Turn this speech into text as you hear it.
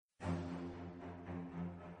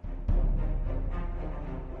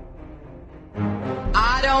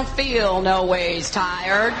don't feel no ways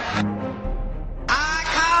tired. I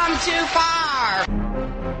come too far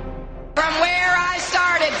from where I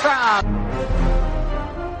started from.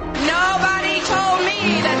 Nobody told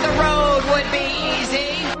me that the road would be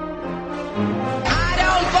easy. I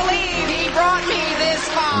don't believe he brought me this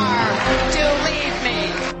far to leave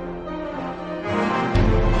me.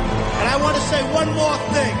 And I want to say one more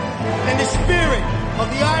thing. In the spirit of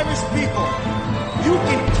the Irish people, you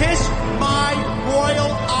can kiss my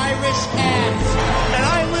royal Irish ass. And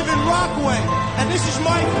I live in Rockaway, and this is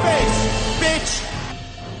my face, bitch.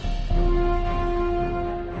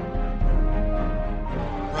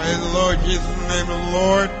 Praise the Lord Jesus in the name of the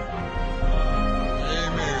Lord.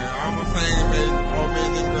 Amen. I'm going to sing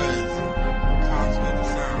Amazing Grace. Constant the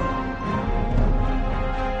sound.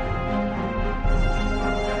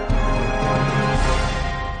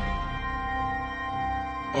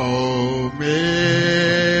 Amazing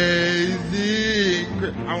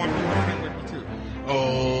Grace. I want you to sing with me too.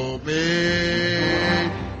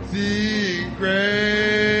 Amazing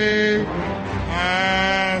Grace.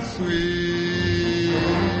 How sweet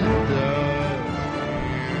the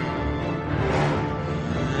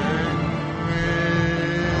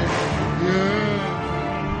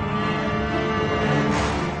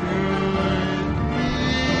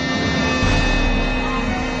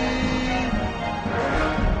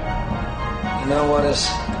You know what is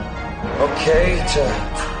okay to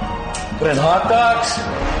put in hot dogs?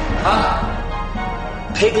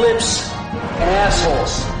 Huh? Pig lips and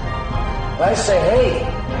assholes. I say, hey,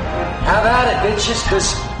 have at it, bitches,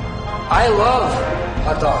 because I love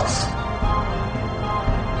hot dogs.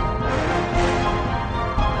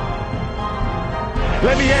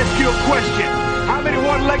 Let me ask you a question. How many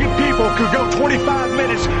one-legged people could go 25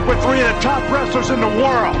 minutes with three of the top wrestlers in the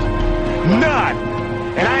world? None.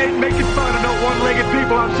 And I ain't making fun of no one-legged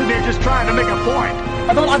people. I'm sitting there just trying to make a point.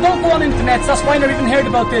 I don't go on internet. That's why I never even heard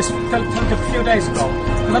about this till a few days ago.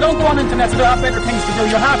 Because I don't go on internet, so I have better things to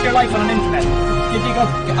do. You're half your life on an internet. You go,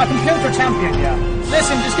 a computer champion, yeah.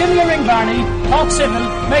 Listen, just give me a ring, Barney. Talk civil,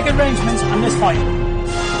 make arrangements, and let's fight.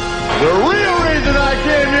 The real reason I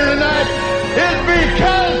came here tonight is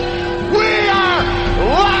because we are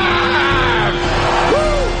live!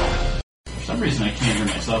 Woo! For some reason, I can't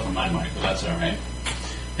hear myself on my mic, but that's all right.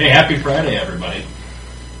 Hey, happy Friday, everybody.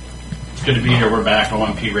 It's good to be here. We're back on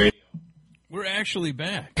OMP Radio. We're actually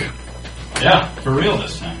back. Yeah, for real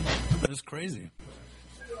this time. That's crazy.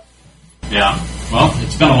 Yeah. Well,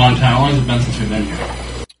 it's been a long time. How long has it been since we've been here?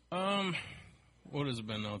 What has it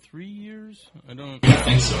been now? 3 years? I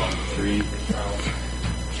think so. 3,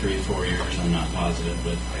 4 years. I'm not positive,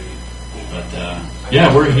 but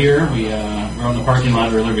yeah, we're here. We're on the parking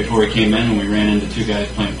lot earlier before we came in, and we ran into two guys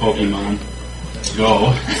playing Pokemon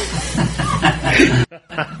Go.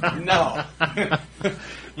 No.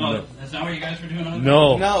 No, that's not what you guys were doing.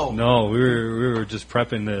 No. We were just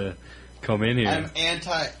prepping to come in here.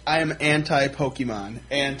 I am anti-Pokemon.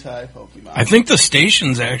 Anti-Pokemon. I think the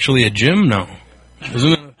station's actually a gym now.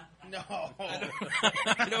 Isn't it? No.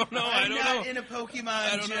 I don't know. I'm not in a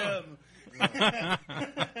Pokemon gym.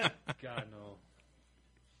 God, no.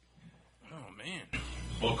 Oh, man.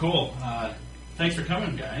 Well, cool. Thanks for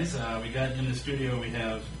coming, guys. We got in the studio,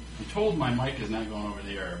 I'm told my mic is not going over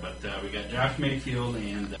the air, but we got Josh Mayfield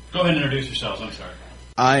and... go ahead and introduce yourselves. I'm sorry.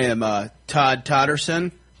 I am Todd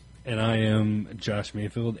Totterson. And I am Josh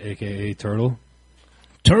Mayfield, a.k.a. Turtle.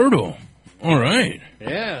 Turtle. All right.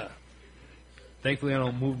 Yeah. Thankfully, I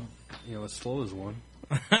don't move, as slow as one.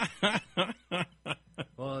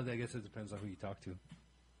 Well, I guess it depends on who you talk to.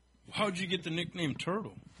 How'd you get the nickname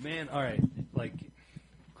Turtle? Man, all right.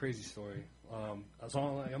 Crazy story. I'm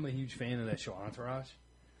a huge fan of that show Entourage.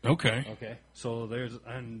 Okay. So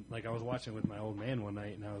I was watching with my old man one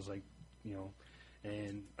night, and I was like,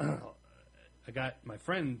 and I got my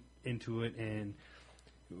friend into it, and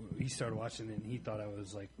he started watching it, and he thought I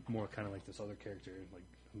was more kind of like this other character,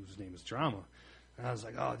 whose name is Drama. And I was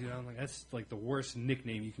like, oh, dude, that's the worst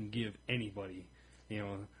nickname you can give anybody,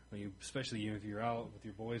 especially if you're out with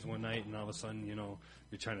your boys one night, and all of a sudden,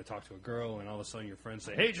 you're trying to talk to a girl, and all of a sudden your friends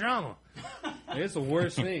say, hey, Drama. It's the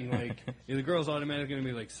worst thing. The girl's automatically going to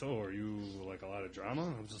be like, so are you a lot of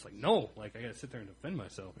drama? I'm just like, no. I got to sit there and defend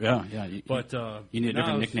myself. Yeah. You need a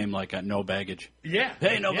different nickname like No Baggage. Yeah.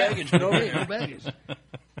 Hey, no baggage. No baggage.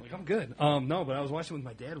 I'm good. No, but I was watching with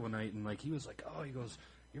my dad one night, and he was like, oh, he goes,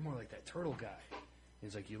 you're more like that Turtle guy.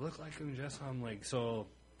 He's like, you look like him, Jess. I'm like, so,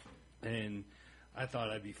 and I thought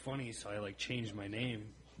I'd be funny, so I changed my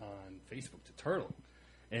name on Facebook to Turtle.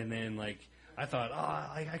 And then I thought,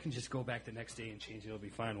 I can just go back the next day and change it. It'll be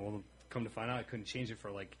fine. Well, come to find out, I couldn't change it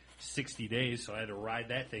for like 60 days, so I had to ride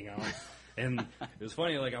that thing out. And it was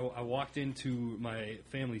funny, like I walked into my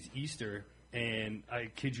family's Easter, and I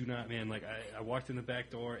kid you not, man, like I walked in the back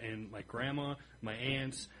door, and my grandma, my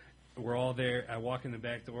aunts were all there. I walk in the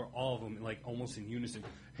back door, all of them, like almost in unison.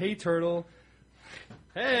 Hey, Turtle.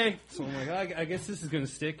 Hey. So I'm like, I guess this is going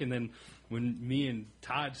to stick. And then when me and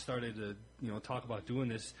Todd started to, talk about doing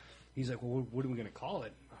this, he's like, well, what are we going to call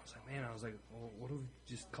it? I was like, well, what do we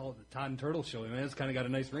just call it? The Todd and Turtle Show? Man, it's kind of got a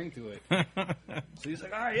nice ring to it. So he's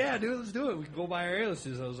like, all right, yeah, dude, let's do it. We can go buy our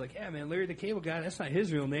aliases. I was like, yeah, man, Larry the Cable Guy, that's not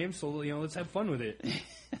his real name, so, let's have fun with it.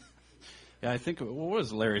 Yeah, I think, what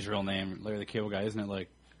was Larry's real name? Larry the Cable Guy, isn't it like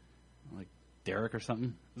Derek or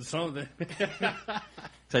something? Some of the...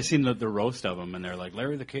 I seen the roast of him, and they're like,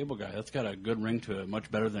 Larry the Cable Guy, that's got a good ring to it, much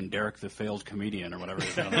better than Derek the Failed Comedian or whatever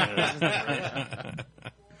his name is.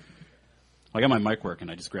 I got my mic working.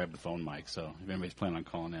 I just grabbed the phone mic, so if anybody's planning on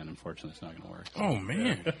calling in, unfortunately, it's not going to work. Oh,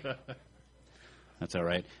 man. That's all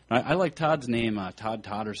right. I like Todd's name, Todd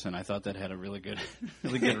Totterson. I thought that had a really good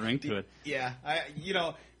ring to it. Yeah.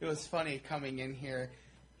 It was funny coming in here.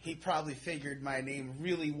 He probably figured my name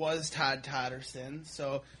really was Todd Totterson,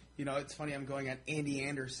 so... it's funny I'm going on Andy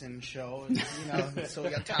Anderson's show. And, so we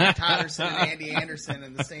got Todd Totterson and Andy Anderson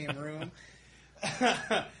in the same room.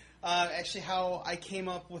 Actually, how I came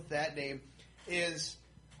up with that name is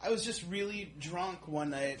I was just really drunk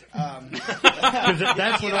one night.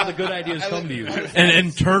 That's when all the good ideas come to you.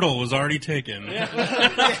 And Turtle was already taken.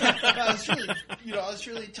 I was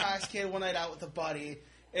really intoxicated one night out with a buddy,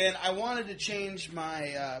 and I wanted to change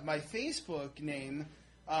my my Facebook name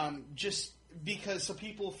just because so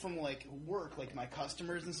people from work, like my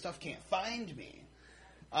customers and stuff, can't find me.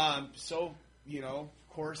 Of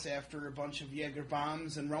course, after a bunch of Jaeger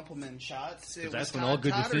bombs and Rumpelman shots, that's when all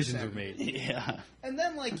good decisions are made. Yeah. And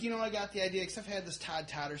then, I got the idea because I've had this Todd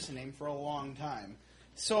Totterson name for a long time.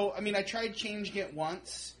 So, I tried changing it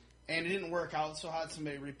once, and it didn't work out so hot.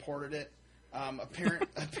 Somebody reported it.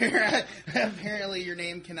 Apparently, your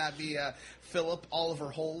name cannot be Philip Oliver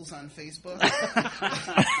Holes on Facebook.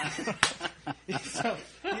 So,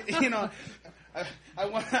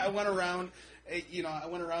 I went around. I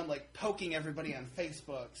went around poking everybody on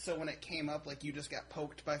Facebook. So when it came up you just got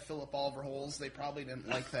poked by Philip Oliver Holes, they probably didn't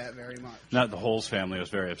like that very much. Not the Holes family was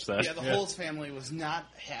very upset. Yeah, the Holes family was not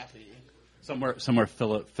happy. Somewhere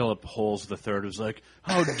Philip Holes III was like,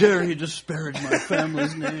 how dare he disparage my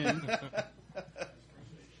family's name?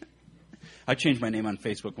 I changed my name on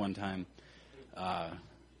Facebook one time. I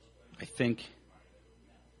think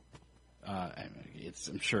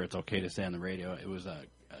I'm sure it's okay to say on the radio. It was a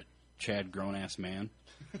Chad grown-ass man.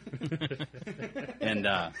 And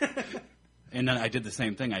then I did the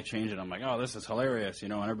same thing. I changed it. I'm like, oh, this is hilarious,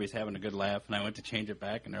 and everybody's having a good laugh. And I went to change it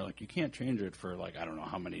back, and they're like, you can't change it for, I don't know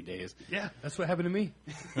how many days. Yeah, that's what happened to me.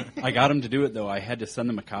 I got them to do it, though. I had to send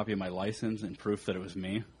them a copy of my license and proof that it was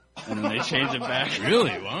me. And then they changed it back.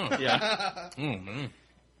 Really? Wow. Yeah. Oh, man.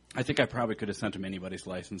 I think I probably could have sent them anybody's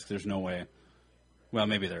license. There's no way. Well,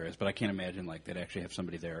 maybe there is, but I can't imagine, they'd actually have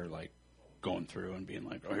somebody there, going through and being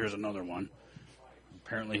like, oh, here's another one.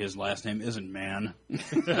 Apparently his last name isn't Man. I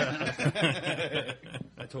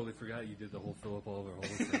totally forgot you did the whole Philip Oliver Holes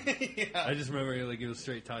thing. Yeah. I just remember it was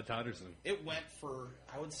straight Todd Totterson. I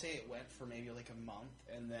would say it went for maybe a month,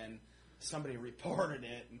 and then somebody reported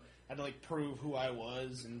it and had to prove who I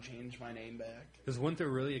was and change my name back. Because wasn't there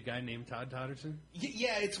really a guy named Todd Totterson?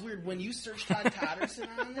 Yeah, it's weird. When you search Todd Totterson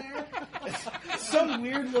on there, some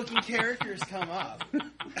weird-looking characters come up.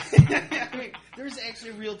 There's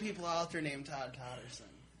actually real people out there named Todd Totterson.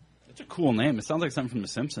 It's a cool name. It sounds like something from The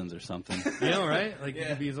Simpsons or something. Right? He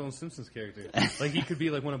could be his own Simpsons character. He could be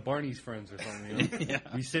one of Barney's friends or something. Yeah.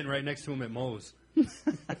 Be sitting right next to him at Moe's. Now,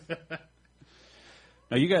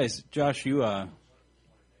 you guys, Josh,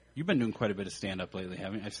 you've been doing quite a bit of stand-up lately,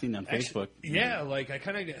 haven't you? I've seen on Facebook. Yeah, I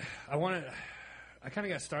kind of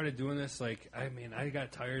got started doing this. I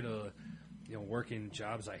got tired of, working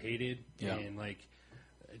jobs I hated, and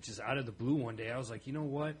just out of the blue one day, I was like, you know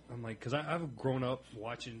what? I'm like, because I've grown up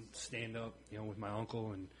watching stand-up, with my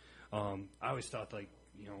uncle, and I always thought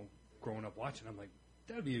growing up watching, I'm like,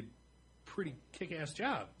 that'd be a pretty kick-ass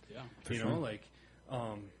job. Yeah, I'm like,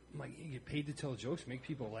 you get paid to tell jokes, make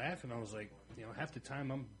people laugh, and I was like, half the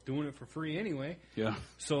time I'm doing it for free anyway. Yeah.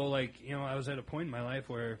 So I was at a point in my life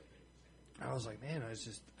where I was like, man,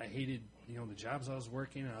 I hated, the jobs I was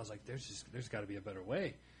working, and I was like, there's got to be a better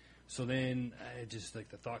way. So then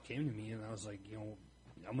the thought came to me, and I was like,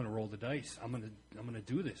 I'm gonna roll the dice. I'm gonna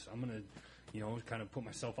do this. I'm gonna, kind of put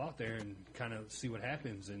myself out there and kind of see what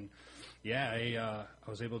happens. And yeah, I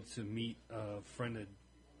was able to meet a friend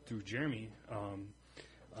through Jeremy,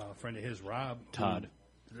 a friend of his, Rob. Todd.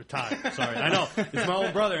 Sorry, I know it's my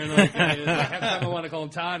old brother, and like half time I want to call him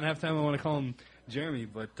Todd, and half time I want to call him Jeremy.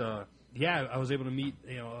 But yeah, I was able to meet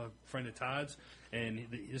a friend of Todd's, and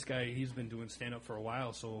this guy, he's been doing stand up for a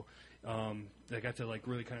while, so I got to like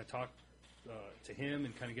really kind of talk to him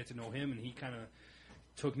and kind of get to know him, and he kind of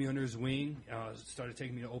took me under his wing, started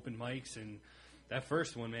taking me to open mics, and that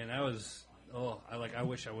first one, man, that was I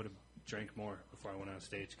wish I would have drank more before I went on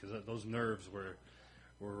stage, because those nerves were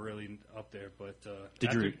really up there. But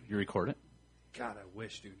did you record it? God, I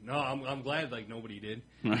wish, dude. No, I'm glad like nobody did,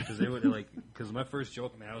 because they would because my first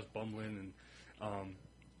joke, man, I was bumbling, and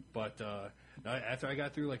but after I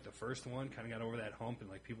got through like the first one, kind of got over that hump, and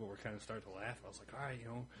like people were kind of starting to laugh. I was like, all right,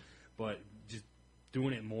 but just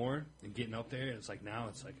doing it more and getting up there, it's like now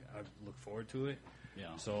it's like I look forward to it.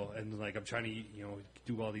 Yeah. So, and like I'm trying to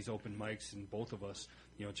do all these open mics, and both of us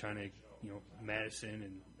trying to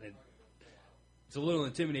Madison, and it's a little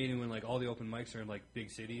intimidating when like all the open mics are in like big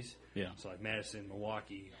cities. Yeah. So like Madison,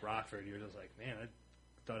 Milwaukee, Rockford, you're just like, man, I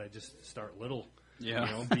thought I'd just start little.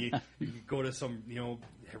 Yeah. You could go to some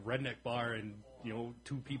redneck bar and 2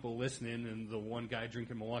 people listening, and the one guy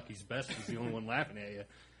drinking Milwaukee's Best is the only one laughing at you.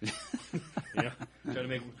 Try to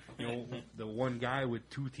make the one guy with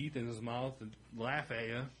 2 teeth in his mouth and laugh at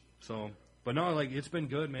you. So, but no, like it's been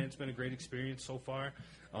good, man. It's been a great experience so far.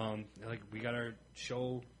 Like we got our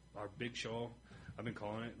show, our big show, I've been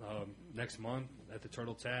calling it, next month at the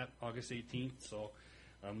Turtle Tap, August 18th. So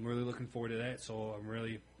I'm really looking forward to that. So I've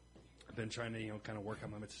been trying to kind of work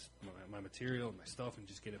on my material and my stuff and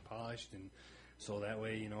just get it polished, and so that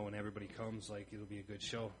way when everybody comes, like it'll be a good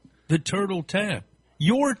show. The Turtle Tap.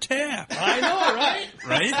 Your tap. I know, right?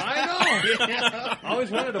 Right? I know. Yeah. I always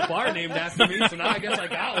wanted a bar named after me, so now I guess I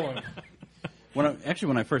got one.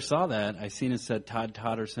 When I first saw that, I seen it said Todd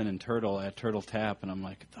Totterson and Turtle at Turtle Tap, and I'm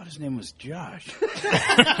like, I thought his name was Josh. Wait a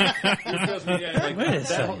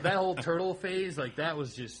second. That whole turtle phase, like that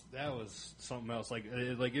was something else. Like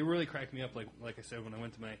it really cracked me up. Like I said, when I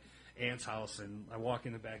went to my aunt's house and I walk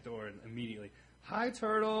in the back door and immediately, hi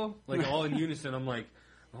Turtle, like all in unison. I'm like,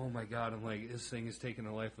 oh my God, I'm like, this thing is taking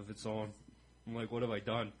a life of its own. I'm like, what have I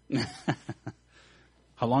done?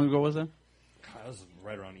 How long ago was that? That was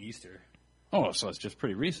right around Easter. Oh, so it's just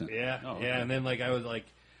pretty recent. Yeah, oh, yeah. okay. And then like I was like,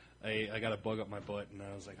 I got a bug up my butt, and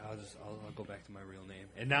I was like, I'll go back to my real name.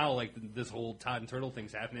 And now like this whole Todd and Turtle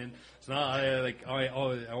thing's happening. So now I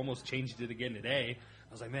almost changed it again today.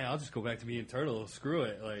 I was like, man, I'll just go back to being Turtle. Screw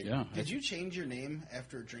it. Like, yeah. Did you change your name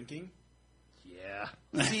after drinking? Yeah.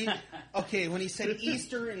 See, okay, when he said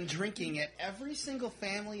Easter and drinking at every single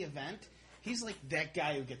family event, he's like that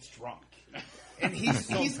guy who gets drunk. And he's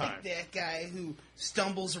like that guy who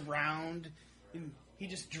stumbles around and he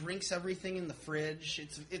just drinks everything in the fridge.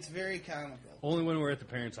 It's very comical. Only when we're at the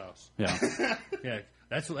parents' house. Yeah. Yeah.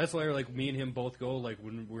 That's why like me and him both go, like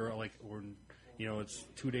when we're it's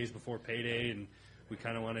 2 days before payday and we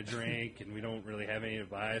kind of want to drink and we don't really have any to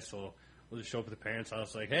buy, so we'll just show up at the parents'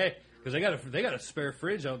 house like, hey, because they got a spare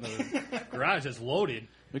fridge out in the garage that's loaded.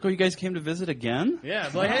 Look, you guys came to visit again? Yeah,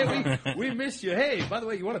 it's like, hey, we missed you. Hey, by the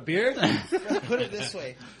way, you want a beer? Put it this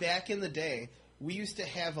way. Back in the day, we used to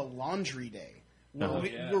have a laundry day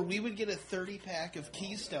where we would get a 30-pack of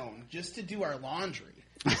Keystone just to do our laundry.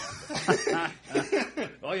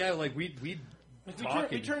 Oh, yeah, like we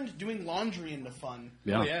turned doing laundry into fun.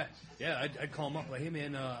 Yeah. Oh, yeah. Yeah, I'd call them up like, hey,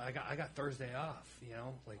 man, I got Thursday off,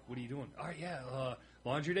 like, what are you doing? All right, yeah,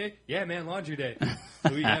 laundry day? Yeah, man, laundry day.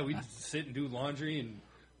 So, we'd sit and do laundry and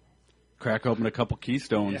crack open a couple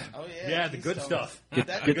Keystones. Yeah. Oh, yeah. Yeah, the good stuff.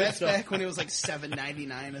 That's back when it was like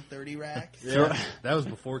 $7.99 a 30 rack. Yeah, that was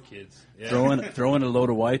before kids. Yeah. Throw in a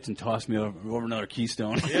load of whites and toss me over another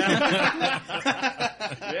Keystone. Yeah.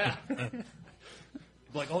 Yeah.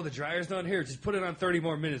 Like, oh, the dryer's done here. Just put it on 30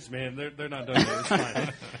 more minutes, man. They're not done yet. It's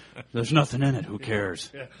fine. There's nothing in it. Who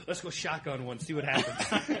cares? Yeah. Let's go shotgun one. See what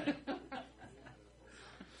happens.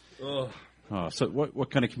 Oh, so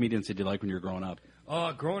what kind of comedians did you like when you were growing up?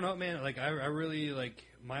 Growing up, man, like I really like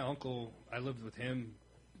my uncle. I lived with him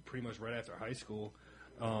pretty much right after high school,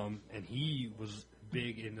 and he was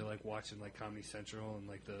big into like watching like Comedy Central and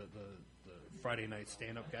like the Friday night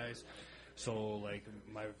stand-up guys. So like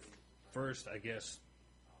my first, I guess,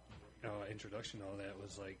 introduction to all that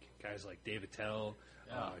was like guys like Dave Attell,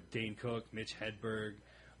 Dane Cook, Mitch Hedberg,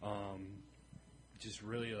 just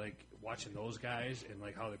really like watching those guys and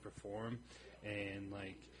like how they perform, and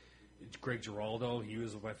like Greg Giraldo, he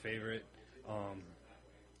was my favorite.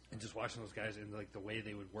 And just watching those guys and like the way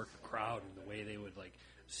they would work the crowd and the way they would like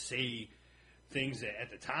say things that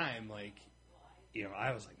at the time, like, you know,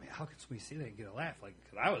 I was like, man, how can somebody say that and get a laugh? Like,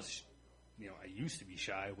 because I was, you know, I used to be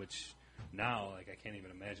shy, which now, like, I can't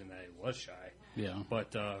even imagine that I was shy. Yeah.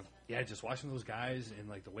 But, yeah, just watching those guys and,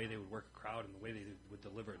 like, the way they would work a crowd and the way they would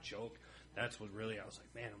deliver a joke, that's what really, I was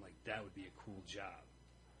like, man, I'm like, that would be a cool job.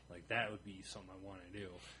 Like, that would be something I want to do.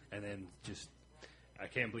 And then just, I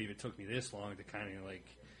can't believe it took me this long to kind of, like,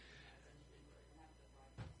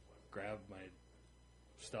 grab my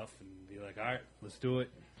stuff and be like, all right, let's do it.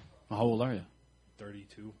 Well, how old are you?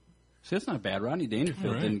 32. See, that's not bad. Rodney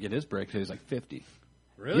Dangerfield Right. didn't get his break till he was like 50.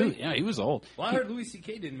 Really? He was old. Well, I heard Louis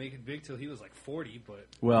C.K. didn't make it big till he was like 40, but...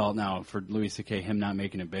 Well, now, for Louis C.K., him not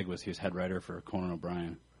making it big was he was head writer for Conan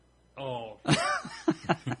O'Brien. Oh.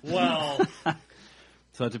 Well...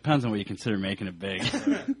 So it depends on what you consider making it big.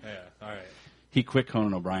 Yeah, all right. He quit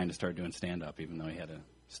Conan O'Brien to start doing stand-up, even though he had a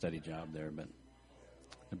steady job there, but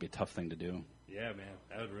it'd be a tough thing to do. Yeah, man.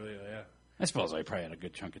 That would really, yeah. I suppose I probably had a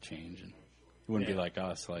good chunk of change, and it wouldn't be like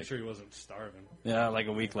us. Like, I'm sure he wasn't starving. Yeah, like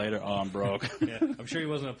a week later, oh, I'm broke. Yeah, I'm sure he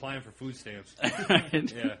wasn't applying for food stamps.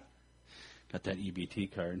 Right? Yeah. Got that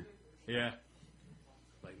EBT card. Yeah.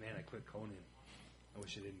 Like, man, I quit Conan. I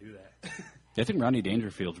wish I didn't do that. I think Rodney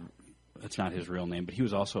Dangerfield, that's not his real name, but he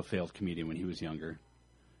was also a failed comedian when he was younger.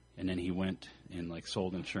 And then he went and, like,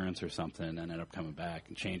 sold insurance or something and ended up coming back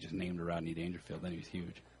and changed his name to Rodney Dangerfield. Then he was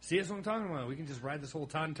huge. See, that's what I'm talking about. We can just ride this whole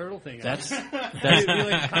Todd and Turtle thing out. That's be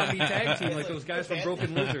like a comedy tag team, like those guys from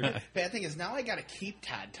Broken Lizard. Bad thing is now I got to keep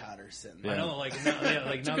Todd Totterson. Yeah. I know, like, now, yeah,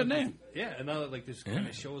 like It's now a good that- name. Yeah, and now that, like, this kind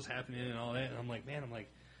of show's happening and all that, and I'm like, man, I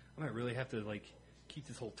might really have to, like, keep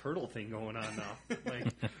this whole turtle thing going on now. Like,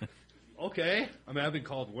 okay. I mean, I've been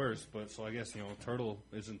called worse, but so I guess, you know, turtle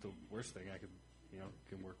isn't the worst thing I could, you know,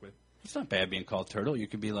 can work with. It's not bad being called Turtle. You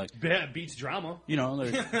could be like... Bad beats drama. You know,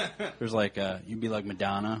 there's like, you'd be like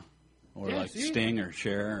Madonna or Yeah, like see? Sting or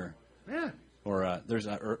Cher Yeah. or there's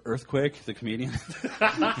Earthquake, the comedian.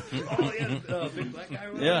 Oh, yeah, big black guy.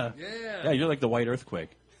 Right? Yeah. Yeah. You're like the White Earthquake.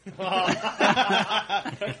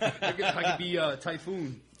 I could be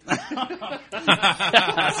Typhoon.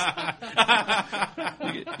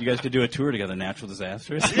 You guys could do a tour together, Natural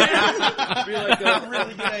Disasters. Yeah. Be like a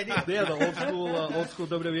really good idea. Yeah, the old school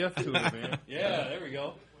WWF tour, man. Yeah, there we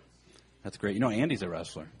go. That's great. You know, Andy's a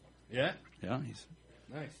wrestler. Yeah? Yeah, he's...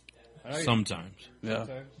 Nice. Sometimes. Yeah.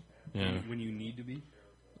 Sometimes. Yeah. When you need to be.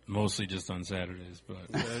 Mostly just on Saturdays, but...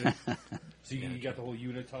 So you got the whole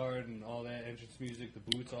unitard and all that, entrance music, the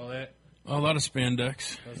boots, all that? A lot of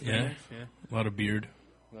spandex. Yeah. A lot of beard.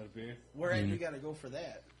 A lot of beer. Where you got to go for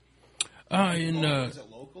that? Is it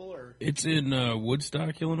local or? It's in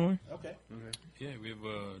Woodstock, Illinois. Okay. Yeah, we have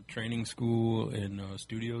a training school and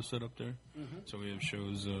studio set up there. Mm-hmm. So we have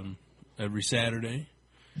shows every Saturday,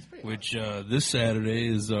 which this Saturday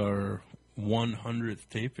is our 100th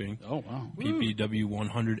taping. Oh, wow. PPW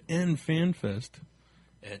 100 and FanFest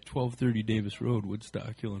at 1230 Davis Road,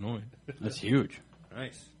 Woodstock, Illinois. That's huge.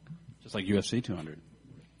 Nice. Just like UFC 200,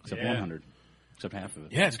 except 100, except half of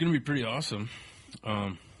it. Yeah, it's going to be pretty awesome.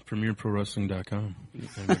 PremierProWrestling.com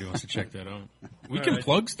if anybody wants to check that out. We can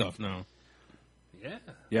plug stuff now. Yeah.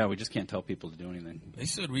 Yeah, we just can't tell people to do anything. They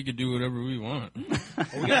said we could do whatever we want. Oh,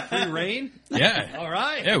 we got free reign? Yeah. All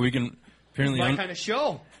right. Yeah, we can. Apparently, My kind of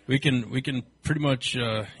show. We can pretty much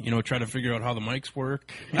try to figure out how the mics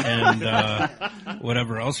work and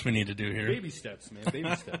whatever else we need to do here. Baby steps, man.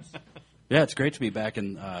 Baby steps. Yeah, it's great to be back,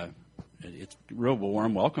 and it's a real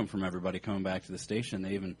warm welcome from everybody coming back to the station.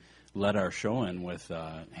 They even let our show in with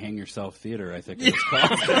Hang Yourself Theater, I think it was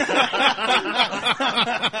called.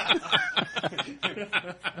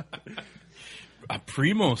 A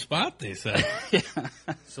primo spot, they said.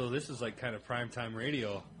 So this is like kind of primetime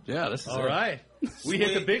radio. Yeah, this is all right. We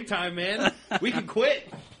hit the big time, man. We can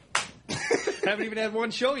quit. Haven't even had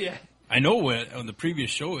one show yet. I know on the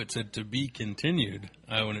previous show it said to be continued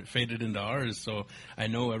when it faded into ours, so I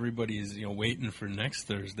know everybody's waiting for next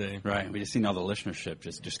Thursday. Right. We just seen all the listenership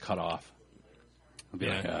just cut off. I'll be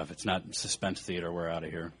like, if it's not suspense theater, we're out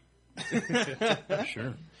of here.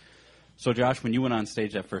 Sure. So, Josh, when you went on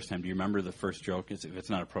stage that first time, do you remember the first joke? If it's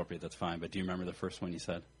not appropriate, that's fine. But do you remember the first one you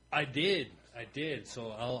said? I did.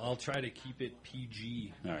 So I'll try to keep it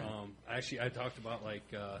PG. All right. Actually, I talked about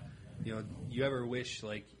you ever wish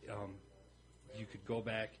you could go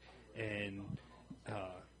back and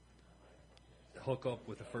hook up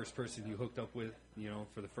with the first person you hooked up with,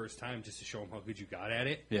 for the first time, just to show them how good you got at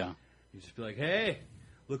it. Yeah. You just be like, hey,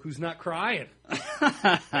 look who's not crying.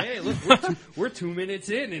 Hey, look, we're 2 minutes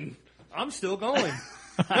in and I'm still going.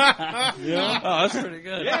 You know? Oh, that's pretty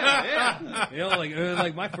good. Yeah. You know, like it was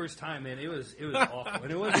like my first time, man. It was awful,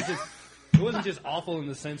 and it wasn't just awful in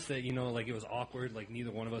the sense that, you know, like it was awkward. Like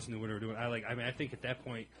neither one of us knew what we were doing. I think at that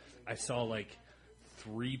point I saw like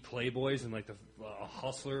 3 Playboys and like a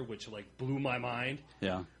Hustler, which like blew my mind.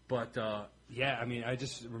 Yeah. But yeah, I mean, I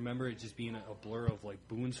just remember it just being a blur of like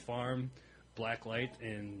Boone's Farm, black light,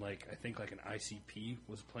 and like I think like an ICP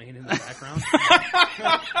was playing in the background.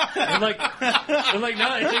 and like now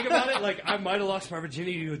that I think about it, like I might have lost my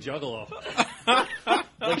virginity to a Juggalo.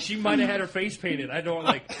 Like she might have had her face painted. I don't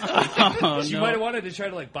like. She might have wanted to try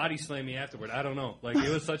to like body slam me afterward. I don't know. Like it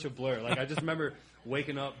was such a blur. Like I just remember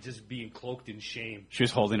waking up just being cloaked in shame. She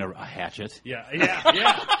was holding a hatchet. Yeah.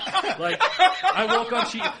 Like I woke up,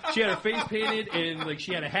 she had her face painted and like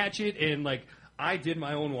she had a hatchet and like I did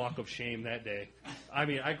my own walk of shame that day. I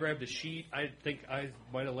mean, I grabbed a sheet. I think I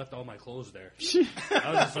might have left all my clothes there.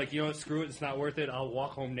 I was just like, you know what, screw it. It's not worth it. I'll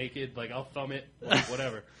walk home naked. Like I'll thumb it. Like,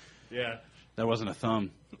 whatever. Yeah. That wasn't a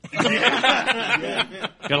thumb. Yeah.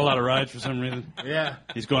 Got a lot of rides for some reason. Yeah.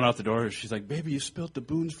 He's going out the door. She's like, baby, you spilt the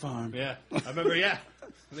Boone's Farm. Yeah. I remember, I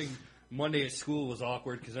think Monday at school was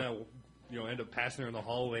awkward because then I, you know, ended up passing her in the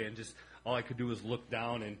hallway and just all I could do was look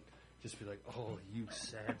down and just be like, oh, you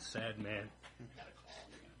sad, sad man.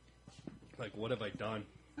 Like, what have I done?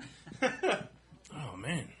 Oh,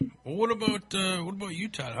 man. Well, what about you,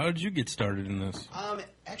 Todd? How did you get started in this?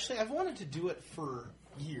 Actually, I've wanted to do it for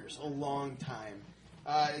years, a long time.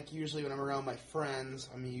 Like usually when I'm around my friends,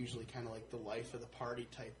 I'm usually kind of like the life of the party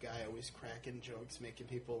type guy, always cracking jokes, making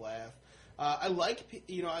people laugh. I like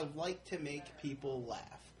to make people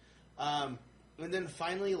laugh. And then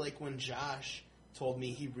finally, like when Josh told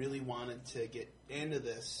me he really wanted to get into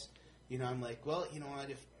this, you know, I'm like, well, you know what,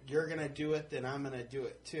 if you're gonna do it, then I'm gonna do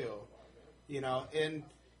it too. You know, and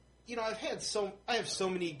you know, I have so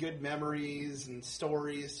many good memories and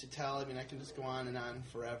stories to tell. I mean, I can just go on and on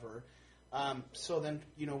forever. So then,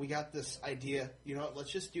 you know, we got this idea, you know,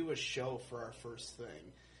 let's just do a show for our first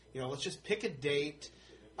thing. You know, let's just pick a date.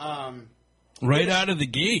 Right out of the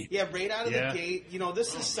gate. Yeah, right out of the gate. You know,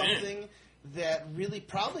 this is something that really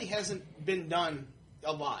probably hasn't been done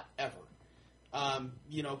a lot ever.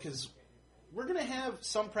 You know, because we're going to have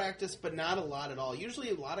some practice, but not a lot at all. Usually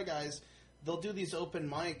a lot of guys, they'll do these open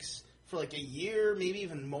mics for like a year, maybe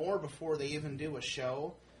even more before they even do a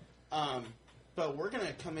show. But we're going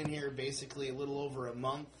to come in here basically a little over a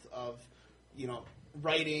month of, you know,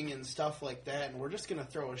 writing and stuff like that, and we're just going to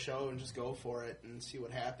throw a show and just go for it and see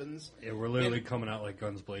what happens. Yeah, we're literally coming out like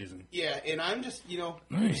guns blazing. Yeah, and I'm just, you know,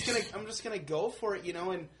 nice. I'm just going to go for it, you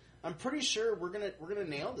know, and I'm pretty sure we're going to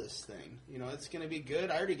nail this thing. You know, it's going to be good.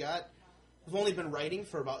 I've only been writing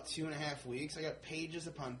for about 2.5 weeks. I got pages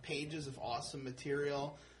upon pages of awesome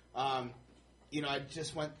material. You know, I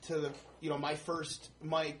just went to my first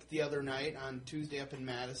mic the other night on Tuesday up in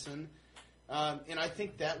Madison, and I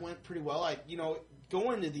think that went pretty well.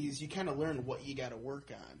 Going to these, you kind of learn what you got to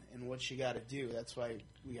work on and what you got to do. That's why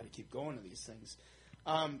we got to keep going to these things.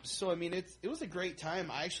 So I mean, it was a great time.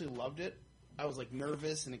 I actually loved it. I was like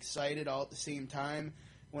nervous and excited all at the same time.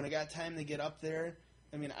 When I got time to get up there,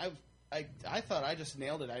 I mean, I thought I just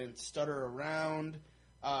nailed it. I didn't stutter around.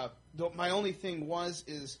 My only thing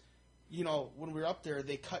is, you know, when we were up there,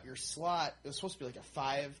 they cut your slot. It was supposed to be like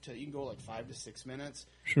you can go like 5 to 6 minutes.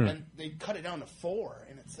 Sure. And they cut it down to 4.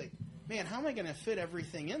 And it's like, man, how am I going to fit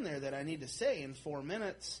everything in there that I need to say in 4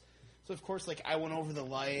 minutes? So, of course, like, I went over the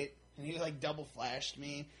light, and he, like, double flashed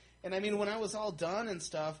me. And, I mean, when I was all done and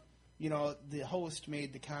stuff, you know, the host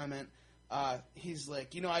made the comment, he's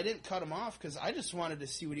like, you know, I didn't cut him off because I just wanted to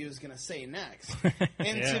see what he was going to say next.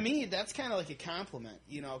 And to me, that's kind of like a compliment,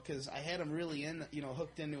 you know, because I had him really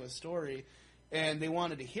hooked into a story, and they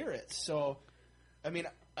wanted to hear it. So, I mean,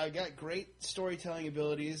 I got great storytelling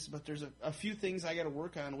abilities, but there's a few things I got to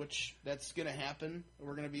work on, which that's going to happen.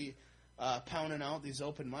 We're going to be pounding out these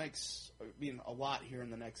open mics, being a lot here in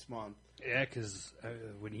the next month. Yeah, because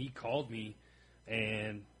when he called me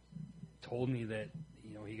and told me that,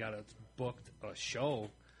 you know, he got booked a show,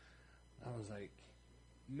 I was like,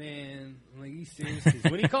 man, I'm like, you serious? 'Cause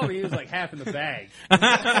when he called me, he was like half in the bag.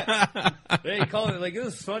 Then he called me, like, it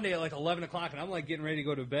was Sunday at like 11 o'clock, and I'm like getting ready to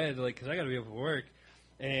go to bed, like, because I got to be up for work.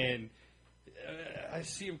 And I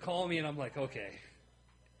see him call me, and I'm like, okay,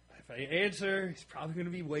 if I answer, he's probably going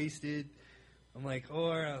to be wasted. I'm like, I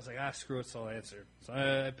was like, screw it, so I'll answer. So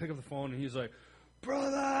I pick up the phone, and he's like,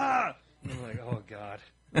 brother! And I'm like, oh, God.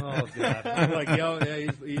 I'm like,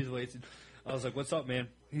 yeah, he's wasted. I was like, what's up, man?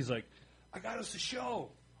 He's like, I got us a show.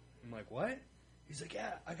 I'm like, what? He's like,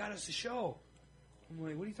 yeah, I got us a show. I'm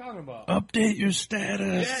like, what are you talking about? Update your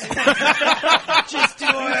status. Just do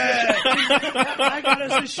it. I got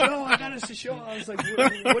us a show. I was like,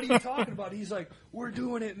 what are you talking about? He's like, we're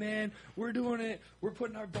doing it, man. We're doing it. We're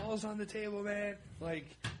putting our balls on the table, man. Like,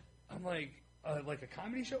 I'm like a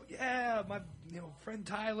comedy show? Yeah, my friend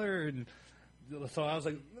Tyler. And so I was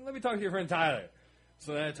like, let me talk to your friend Tyler.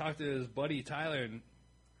 So then I talked to his buddy Tyler, and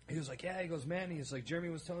he was like, yeah. He goes, man. He's like, Jeremy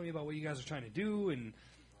was telling me about what you guys are trying to do, and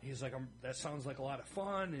he's like, that sounds like a lot of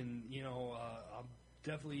fun, and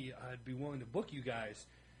I'd be willing to book you guys.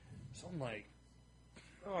 So I'm like,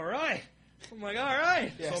 all right.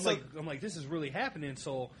 Yeah, so I'm like, this is really happening.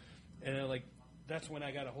 So, and then that's when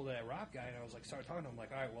I got a hold of that rock guy, and I was like, started talking to him. I'm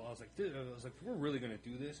like, all right, well, I was like, if we're really gonna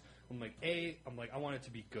do this, I'm like, I want it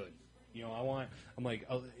to be good.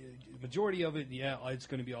 Majority of it, it's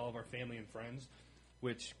gonna be all of our family and friends.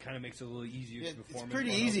 Which kind of makes it a little easier to perform. It's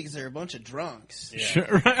pretty easy because they're a bunch of drunks. Yeah.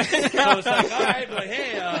 Sure, right. So it's like, all right, like,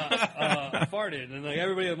 hey, I farted, and like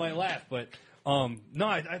everybody might laugh, but no,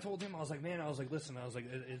 I told him, I was like, man, listen,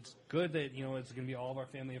 it's good that it's going to be all of our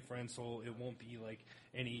family and friends, so it won't be like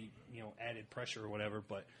any added pressure or whatever.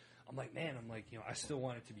 But I'm like, man, I still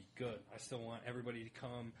want it to be good. I still want everybody to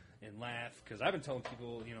come and laugh because I've been telling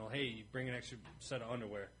people, hey, bring an extra set of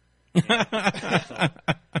underwear. Because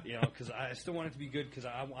I still want it to be good because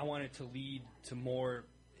I want it to lead to more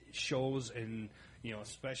shows and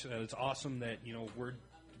especially it's awesome that we're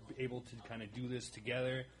able to kind of do this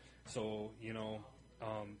together. So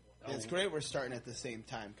it's great we're starting at the same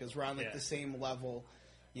time because we're on the same level.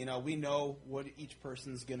 We know what each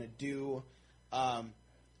person's gonna do.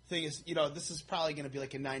 Thing is, this is probably gonna be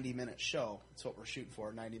like a 90-minute show. That's what we're shooting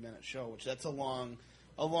for, a 90-minute show, which that's a long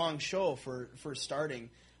show for starting.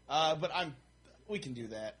 But we can do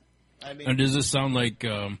that. I mean, and does this sound like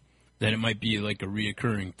that it might be like a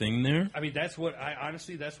reoccurring thing there? I mean, that's what I want.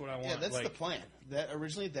 Yeah, that's the plan. That's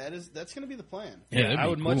going to be the plan. Yeah, I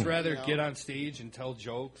would much rather get on stage and tell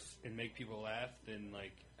jokes and make people laugh than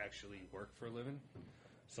like actually work for a living.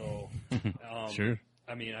 So, sure.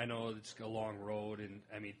 I mean, I know it's a long road, and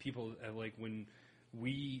I mean, people like when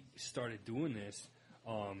we started doing this.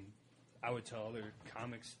 I would tell other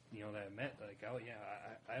comics, that I met, like, oh, yeah,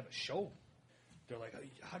 I have a show. They're like,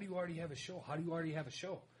 how do you already have a show? How do you already have a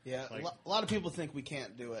show? Yeah, like, a lot of people think we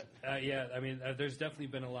can't do it. Yeah, I mean, there's definitely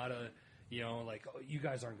been a lot of, like, oh, you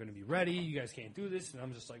guys aren't going to be ready. You guys can't do this. And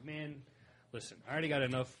I'm just like, man, listen, I already got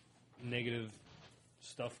enough negative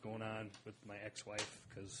stuff going on with my ex-wife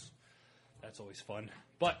because that's always fun.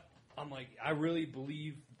 But I'm like, I really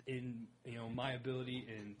believe in, my ability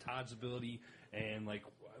and Todd's ability and, like,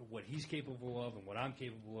 what he's capable of and what I'm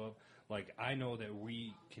capable of. Like, I know that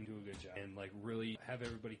we can do a good job and, like, really have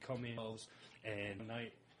everybody come in and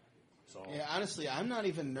night. So yeah, honestly, I'm not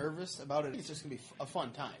even nervous about it. It's just going to be a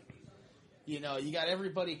fun time. You got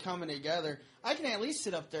everybody coming together. I can at least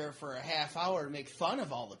sit up there for a half hour and make fun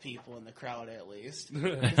of all the people in the crowd at least.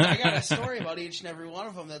 'Cause I got a story about each and every one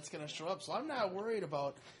of them that's going to show up. So I'm not worried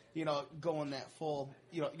about going that full,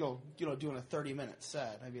 doing a 30-minute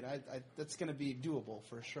set. I mean, I that's going to be doable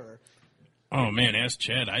for sure. Oh man, ask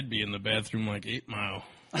Chad. I'd be in the bathroom like 8 Mile.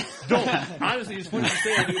 Don't. Honestly, it's funny you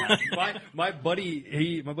say it. My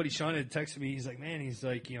buddy Sean had texted me. He's like, man, he's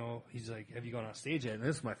like, have you gone on stage yet? And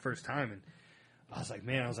this is my first time, and I was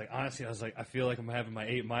like, honestly, I feel like I'm having my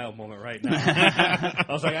 8 Mile moment right now. I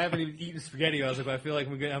was like, I haven't even eaten spaghetti. I was like, I feel like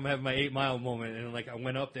I'm having my 8 Mile moment. And like, I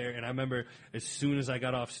went up there, and I remember as soon as I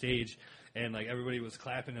got off stage, and like everybody was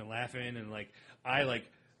clapping and laughing, and like I like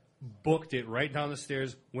booked it right down the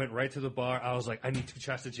stairs, went right to the bar. I was like, I need 2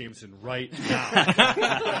 shots of Jameson right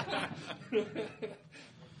now.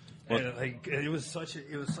 And like it was such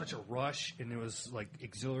a rush, and it was like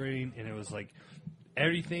exhilarating, and it was like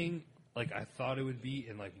everything like I thought it would be,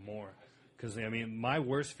 and like more. Because I mean, my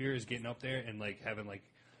worst fear is getting up there and like having like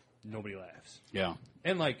nobody laughs. Yeah.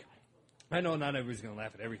 And like, I know not everybody's gonna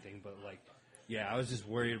laugh at everything, but like, yeah, I was just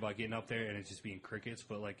worried about getting up there and it just being crickets.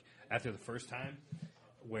 But like after the first time,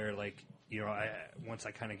 where like once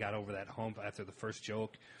I kind of got over that hump after the first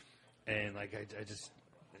joke, and like I just.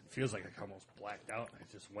 It feels like I almost blacked out. I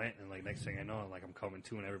just went, and like next thing I know, I'm coming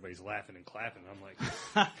to, and everybody's laughing and clapping. I'm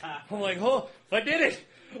like, oh, I did it!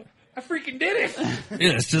 I freaking did it!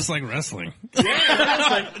 Yeah, it's just like wrestling.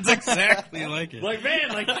 Yeah, it's exactly like it. Like, man,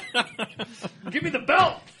 like, give me the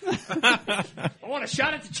belt. I want a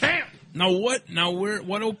shot at the champ. What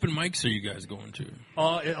open mics are you guys going to?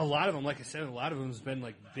 A lot of them, like I said, a lot of them has been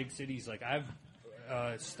like big cities. Like I've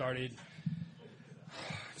started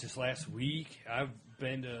just last week. I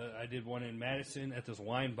did one in Madison at this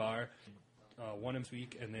wine bar, one this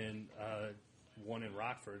week, and then one in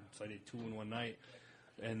Rockford. So I did 2 in one night.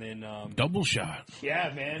 And then double shot.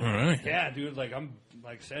 Yeah, man. All right. Yeah, dude. Like I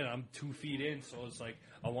said, I'm 2 feet in, so it's like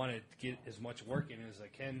I want to get as much work in as I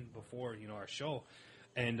can before our show.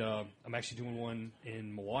 And I'm actually doing one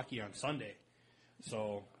in Milwaukee on Sunday,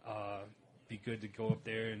 so be good to go up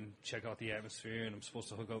there and check out the atmosphere. And I'm supposed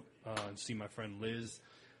to hook up and see my friend Liz.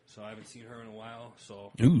 So I haven't seen her in a while.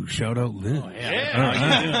 So Ooh, shout out Liz. Oh, yeah. All right.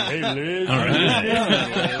 Hey, Liz. All right.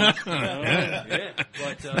 Yeah.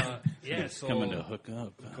 But yeah, so coming to hook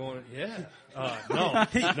up. Going, yeah. No.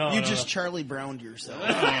 You just Charlie Browned yourself.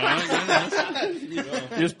 You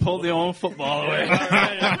just pulled the old football away.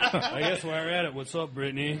 I guess while we're at it, what's up,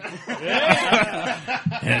 Brittany?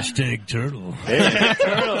 Hashtag turtle. Hey,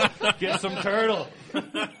 turtle. Get some turtle.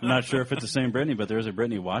 I'm not sure if it's the same Brittany, but there's a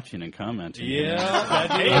Brittany watching and commenting. Yeah.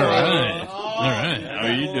 All right. All right. How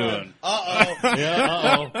are you doing? Uh-oh.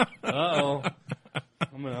 Yeah, uh-oh.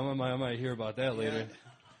 I might hear about that later.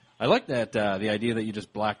 I like that, the idea that you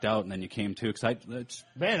just blacked out and then you came to, because it's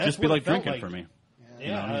that's just be what like it felt drinking like. for me.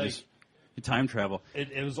 Yeah. You time travel.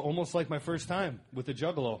 It was almost like my first time with the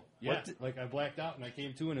Juggalo. Yeah. Like I blacked out and I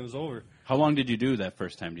came to and it was over. How long did you do that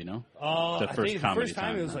first time, do you know? I think the first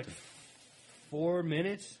time it was like 4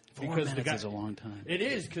 minutes. 4 because minutes the guy, is a long time. It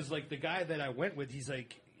is, because like the guy that I went with, he's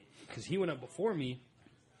like, because he went up before me,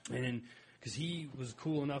 and then because he was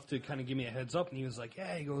cool enough to kind of give me a heads up, and he was like,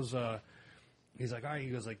 yeah, he goes, he's like, all right, he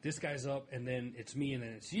goes like, this guy's up, and then it's me, and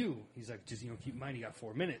then it's you. He's like, just keep in mind, you got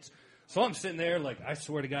 4 minutes. So I'm sitting there, like, I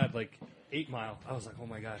swear to God, like 8 Mile. I was like, oh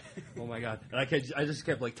my god, and I just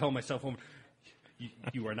kept like telling myself,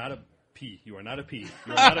 you are not a P. You are not a P.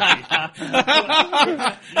 You are not a P.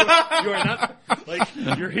 you are not, like,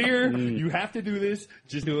 you're here. You have to do this.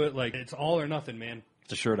 Just do it. Like, it's all or nothing, man.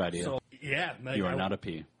 It's a short idea. So, yeah. Like, you are not a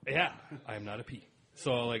P. Yeah, I am not a P.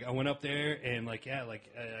 So, like, I went up there and, like, yeah,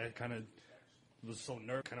 like, I kind of was so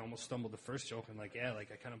nervous. Kind of almost stumbled the first joke. And, like, yeah,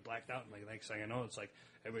 like, I kind of blacked out. And, like, next thing I know, it's like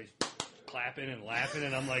everybody's clapping and laughing.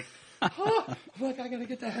 And I'm like, I'm like, I gotta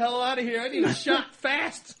get the hell out of here. I need a shot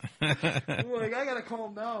fast. I'm like, I gotta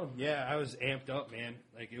calm down. Yeah, I was amped up, man.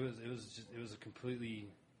 Like it was a completely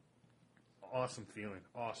awesome feeling.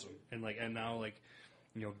 Awesome. And now like,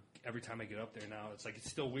 every time I get up there now, it's like, it's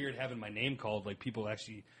still weird having my name called. Like people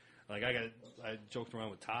actually, like I joked around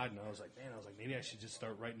with Todd and I was like, maybe I should just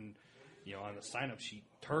start writing, on the sign up sheet,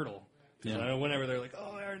 Turtle. Yeah. Whenever they're like,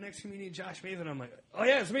 oh, our next comedian, Josh Maven, I'm like, oh,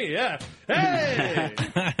 yeah, it's me, yeah. Hey!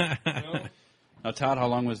 Now, Todd, how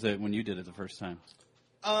long was it when you did it the first time?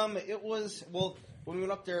 It was, when we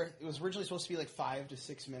went up there, it was originally supposed to be like 5 to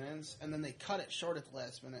 6 minutes, and then they cut it short at the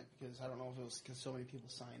last minute because I don't know if it was because so many people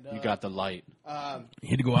signed up. You got the light. You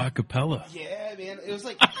had to go a cappella. Yeah, man. It was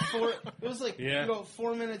like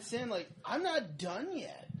 4 minutes in, like, I'm not done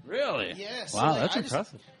yet. Really? Yeah. So wow, like, that's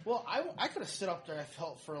impressive. I could have stood up there, I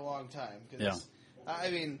felt, for a long time. Cause, I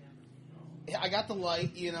mean, I got the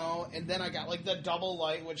light, and then I got, like, the double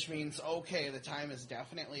light, which means, okay, the time is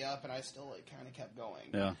definitely up, and I still, like, kind of kept going.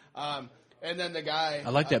 Yeah. And then the guy... I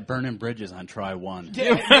like that burning bridges on try one.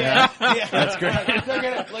 Yeah. That's great. They're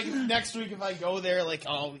gonna, like, next week if I go there, like,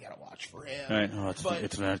 we gotta watch for him. Right. Oh,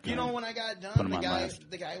 it's not good. When I got done,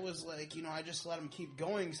 the guy was like, I just let him keep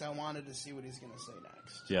going because I wanted to see what he's gonna say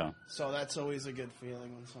next. Yeah. So that's always a good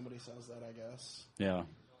feeling when somebody says that, I guess. Yeah.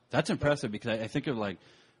 That's impressive because I think of, like,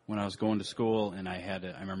 when I was going to school and I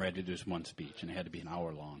remember I had to do this one speech and it had to be an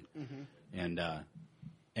hour long. Mm-hmm. And,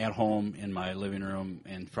 at home in my living room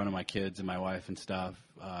in front of my kids and my wife and stuff,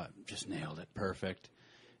 just nailed it. Perfect.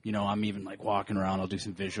 I'm even like walking around. I'll do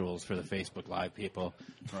some visuals for the Facebook Live people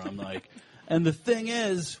where I'm like, and the thing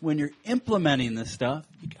is, when you're implementing this stuff,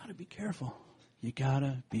 you got to be careful. You got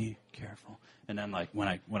to be careful. And then like when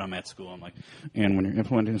I'm at school, I'm like, and when you're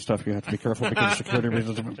implementing this stuff, you have to be careful because of security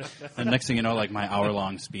reasons. And next thing you know, like my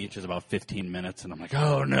hour-long speech is about 15 minutes, and I'm like,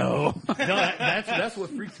 oh no. No, that's what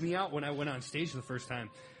freaked me out when I went on stage the first time.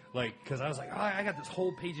 Like, because I was like, I got this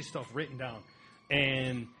whole page of stuff written down.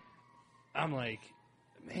 And I'm like,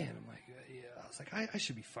 yeah, I was like, I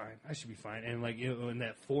should be fine. And like, in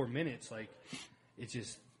that 4 minutes, like, it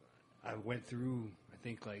just, I went through, I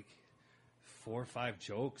think, like, 4 or 5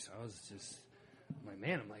 jokes. I was just,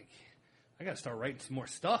 I got to start writing some more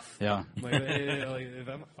stuff. Yeah. Like, if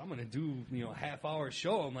I'm going to do, a half-hour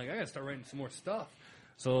show, I'm like, I got to start writing some more stuff.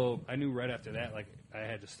 So I knew right after that, like, I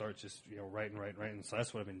had to start just, writing. So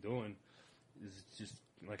that's what I've been doing, is just,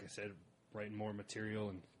 like I said, writing more material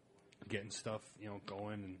and getting stuff,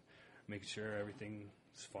 going and making sure everything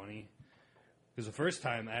is funny. Because the first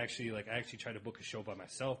time, I actually tried to book a show by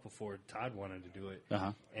myself before Todd wanted to do it.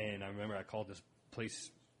 Uh-huh. And I remember I called this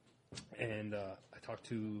place, and I talked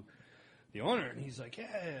to the owner, and he's like,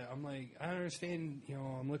 yeah, I'm like, I understand,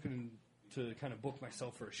 I'm looking to kind of book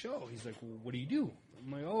myself for a show. He's like, well, what do you do?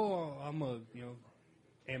 I'm like, oh, I'm a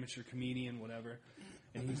amateur comedian, whatever.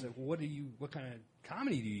 And he's like, well, what kind of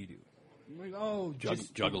comedy do you do? I'm like, oh,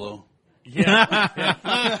 Juggalo. Yeah.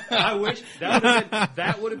 I wish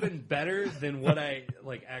that would have been better than what I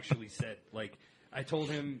actually said. Like, I told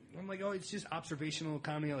him, I'm like, oh, it's just observational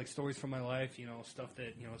comedy, like stories from my life, stuff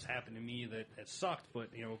that has happened to me that has sucked, but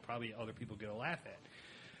probably other people get a laugh at.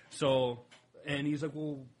 So, and he's like,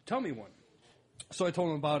 well, tell me one. So I told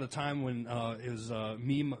him about a time when it was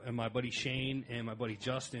me and my buddy Shane and my buddy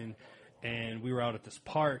Justin, and we were out at this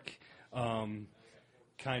park, kind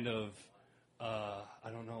of.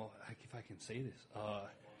 I don't know if I can say this.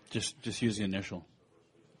 Just use the initial.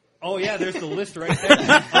 Oh yeah, there's the list right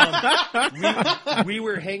there. We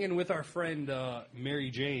were hanging with our friend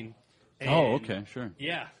Mary Jane. And, okay, sure.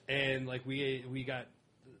 Yeah, and we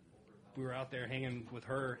were out there hanging with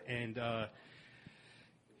her, and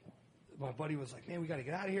my buddy was like, "Man, we got to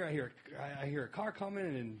get out of here. I hear a car coming,"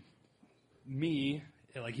 and me,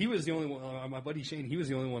 he was the only one. My buddy Shane, he was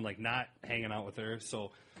the only one not hanging out with her,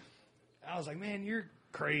 so. I was like, man, you're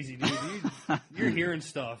crazy, dude. You're hearing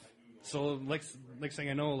stuff. So next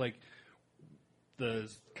thing I know, the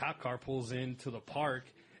cop car pulls into the park,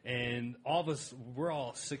 and all of us, we're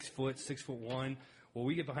all 6'1". Well,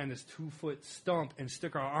 we get behind this 2-foot stump and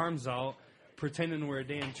stick our arms out, pretending we're a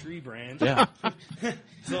damn tree branch. Yeah.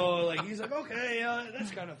 So he's like, okay,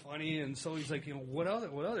 that's kind of funny. And so he's like, what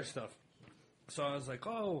other stuff? So I was like,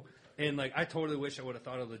 oh, and I totally wish I would have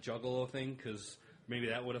thought of the Juggalo thing because. Maybe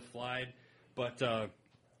that would have flied, but I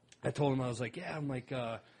told him I was like, yeah, I'm like,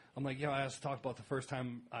 yeah, I asked to talk about the first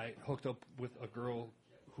time I hooked up with a girl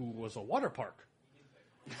who was a water park.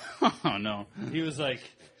 Oh no! He was like,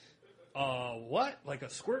 what? Like a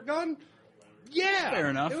squirt gun? Yeah, fair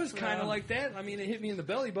enough. It was kind of like that. I mean, it hit me in the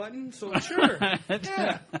belly button, so sure,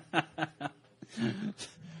 yeah.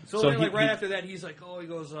 So then, right after that, he's like, oh,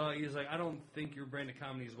 he's like, I don't think your brand of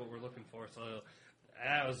comedy is what we're looking for. So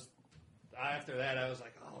that was. After that, I was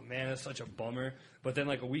like, oh, man, that's such a bummer. But then,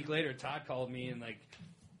 a week later, Todd called me, and,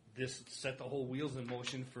 this set the whole wheels in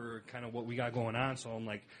motion for kind of what we got going on. So I'm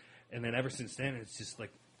like, and then ever since then, it's just,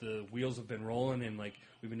 the wheels have been rolling, and,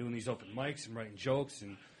 we've been doing these open mics and writing jokes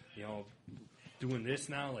and, doing this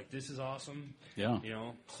now. This is awesome. Yeah.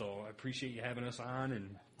 So I appreciate you having us on,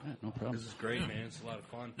 and no problem. This is great, man. It's a lot of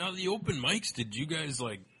fun. Now, the open mics, did you guys,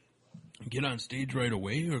 get on stage right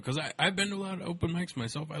away? Because I've been to a lot of open mics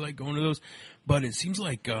myself. I like going to those. But it seems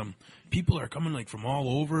like people are coming from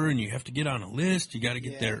all over, and you have to get on a list. You got to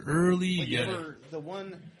get there early. The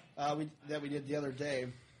one that we did the other day,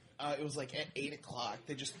 it was at 8 o'clock.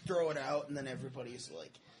 They just throw it out, and then everybody's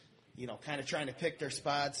kind of trying to pick their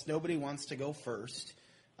spots. Nobody wants to go first,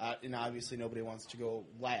 and obviously nobody wants to go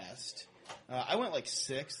last. I went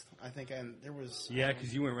 6th, I think, and there was... Yeah,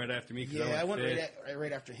 because you went right after me. Yeah, I went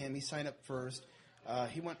right after him. He signed up first.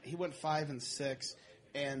 He went 5 and 6,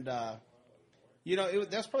 and, that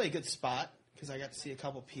was probably a good spot, because I got to see a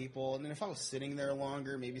couple people, and then if I was sitting there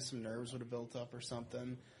longer, maybe some nerves would have built up or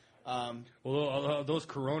something. Well, those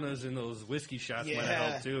Coronas and those whiskey shots might have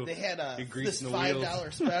helped, too. They had this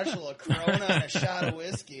 $5 special, a Corona and a shot of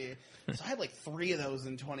whiskey. So I had 3 of those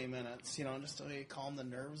in 20 minutes, just to calm the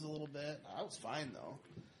nerves a little bit. I was fine, though.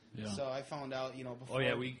 Yeah. So I found out,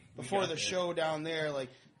 before the show down there,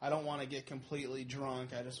 I don't want to get completely drunk.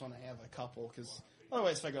 I just want to have a couple, because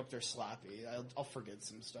otherwise if I go up there sloppy, I'll forget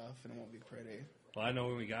some stuff, and it won't be pretty. Well, I know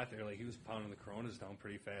when we got there, he was pounding the Coronas down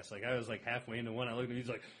pretty fast. I was, halfway into one. I looked at him, he's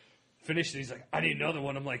like, finished it. He's like, I need another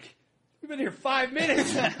one. I'm like, we've been here 5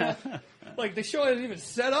 minutes. The show hasn't even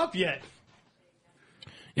set up yet.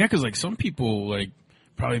 Yeah, because some people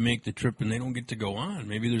probably make the trip and they don't get to go on.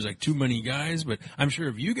 Maybe there's too many guys, but I'm sure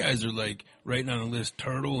if you guys are writing on a list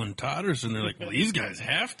Turtle and Todderson, they're well, these guys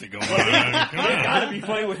have to go on. They gotta be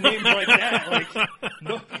playing with names like that.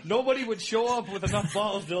 Nobody would show up with enough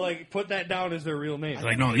balls to put that down as their real name.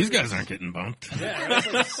 No, these guys aren't getting bumped. Yeah,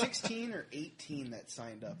 it was 16 or 18 that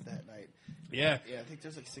signed up that night. Yeah, I think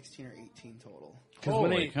there's 16 or 18 total.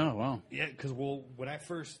 Wow. Yeah, because when I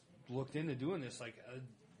first looked into doing this,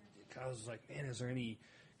 I was like, man, is there any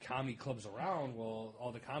comedy clubs around? Well,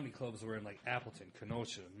 all the comedy clubs were in Appleton,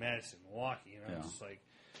 Kenosha, Madison, Milwaukee, and I was just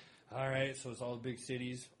all right, so it's all the big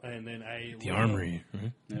cities, and then the Armory.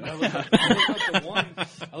 Right?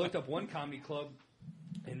 I looked up one comedy club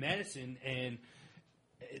in Madison, and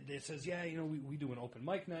it says, yeah, we do an open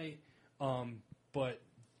mic night, but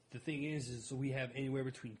the thing is we have anywhere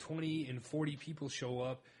between 20 and 40 people show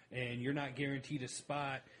up, and you're not guaranteed a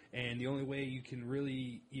spot. And the only way you can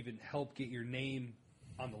really even help get your name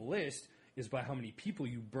on the list is by how many people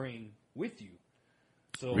you bring with you.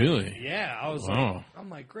 So Really? Yeah, I was Wow. like, I'm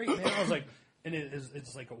like, great, man. I was like, and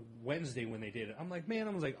it's like a Wednesday when they did it. I'm like, man,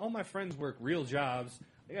 I was like, all my friends work real jobs.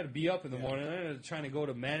 They got to be up in the morning. I'm trying to go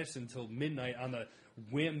to Madison until midnight on the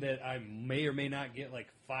whim that I may or may not get like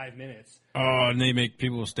 5 minutes. Oh, and they make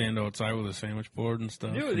people stand outside with a sandwich board and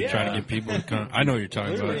stuff. Dude, and yeah. try to get people to come. I know what you're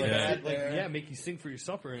talking about. Literally, Yeah. make you sing for your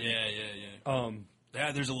supper. And, Yeah.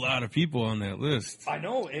 Yeah, there's a lot of people on that list. I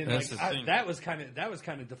know, and That's like the thing. that was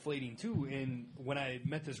kind of deflating too. And when I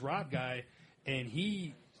met this Rob guy, and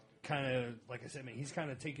he kind of, like I said, man, he's kind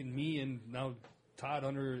of taken me and now Todd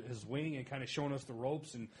under his wing and kind of showing us the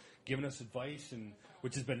ropes and giving us advice, and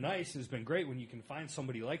which has been nice. It's been great when you can find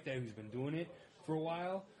somebody like that who's been doing it for a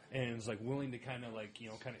while and is like willing to kind of like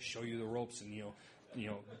kind of show you the ropes and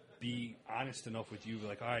be honest enough with you,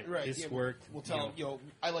 like, all right, this worked. We'll tell him,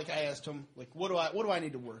 I asked him, like, what do I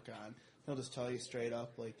need to work on? He'll just tell you straight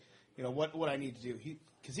up, like, what I need to do.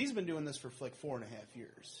 Because he's been doing this for like 4.5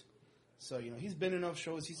 years. So, he's been in enough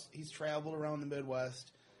shows. He's traveled around the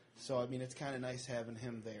Midwest. So, I mean, it's kind of nice having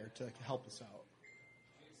him there to help us out.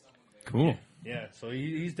 Cool. Yeah, so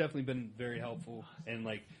he's definitely been very helpful. And,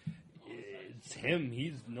 like, it's him.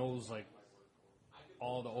 He knows, like,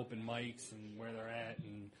 all the open mics and where they're at.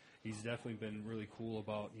 And he's definitely been really cool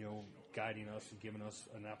about, guiding us and giving us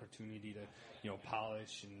an opportunity to,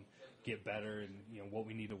 polish and get better and, what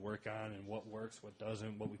we need to work on and what works, what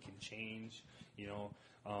doesn't, what we can change,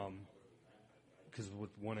 because with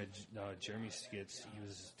one of Jeremy's skits, he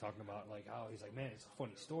was talking about, like, how he's like, man, it's a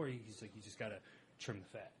funny story. He's like, you just got to trim the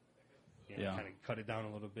fat. Kind of cut it down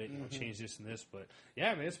a little bit, change this and this. But,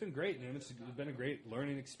 yeah, man, it's been great, man. It's been a great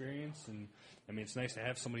learning experience. And, I mean, it's nice to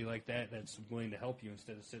have somebody like that that's willing to help you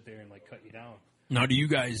instead of sit there and, like, cut you down. Now, do you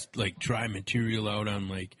guys, like, try material out on,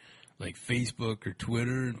 like Facebook or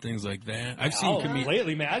Twitter and things like that? I've seen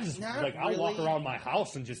lately, man, I just, Not like, I'll walk really. around my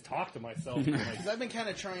house and just talk to myself. Because I've been kind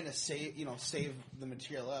of trying to save the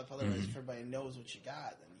material up. Otherwise, if everybody knows what you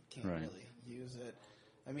got, then you can't really use it.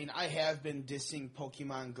 I mean, I have been dissing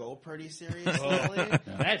Pokemon Go pretty seriously lately.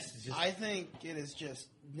 I think it is just,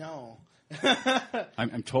 no.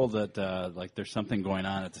 I'm told that like there's something going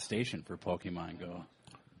on at the station for Pokemon Go.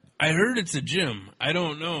 I heard it's a gym. I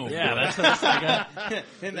don't know. Yeah, that's what I got.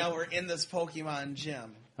 And now we're in this Pokemon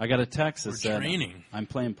gym. I got a text that said, training. I'm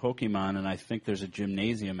playing Pokemon, and I think there's a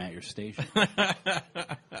gymnasium at your station. Oh,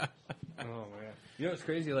 man. It's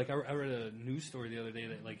crazy. Like, I read a news story the other day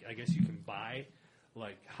that, like, I guess you can buy,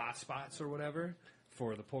 like, hotspots or whatever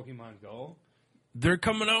for the Pokemon Go. They're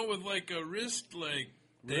coming out with, like, a wrist, like,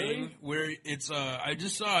 thing Really? where it's, I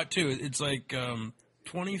just saw it, too. It's, like, $25.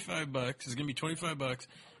 It's going to be $25.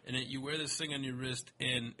 And you wear this thing on your wrist,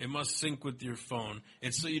 and it must sync with your phone.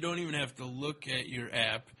 It's so you don't even have to look at your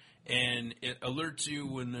app, and it alerts you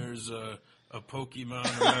when there's a Pokemon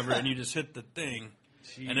or whatever, and you just hit the thing,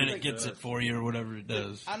 and then it gets it for you or whatever it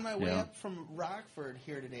does. On my way up from Rockford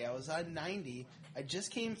here today, I was on 90. I just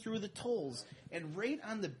came through the tolls, and right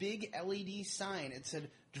on the big LED sign, it said,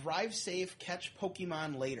 "Drive safe, catch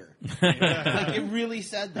Pokemon later." Like, it really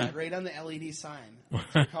said that right on the LED sign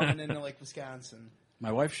for coming into, like, Wisconsin.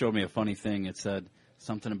 My wife showed me a funny thing. It said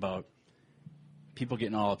something about people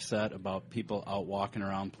getting all upset about people out walking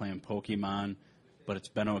around playing Pokemon, but it's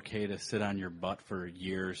been okay to sit on your butt for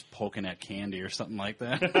years poking at candy or something like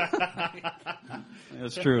that.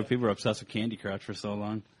 It's true. People are obsessed with Candy Crush for so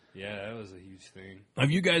long. Yeah, that was a huge thing. Have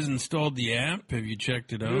you guys installed the app? Have you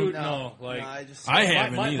checked it out? Dude, no. Like, I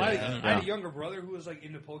haven't either. I had a younger brother who was, like,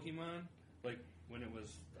 into Pokemon, like, when it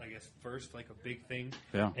was, I guess, first, like, a big thing.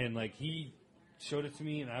 Yeah. And, like, he showed it to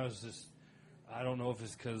me, and I was just, I don't know if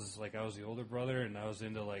it's because, like, I was the older brother, and I was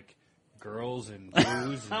into, like, girls and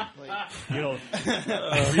booze and,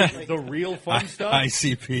 the real fun stuff.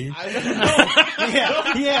 ICP.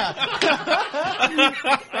 Yeah.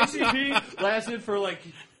 ICP lasted for, like,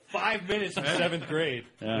 5 minutes in 7th grade.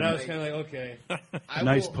 Yeah. And I was kind of like, okay.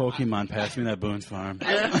 Nice Pokemon. Pass me that Boone's Farm.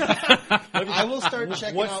 I will start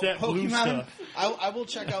checking What's out that blue Pokemon. stuff? I will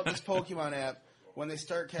check out this Pokemon app when they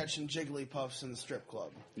start catching Jigglypuffs in the strip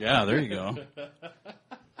club. Yeah, there you go.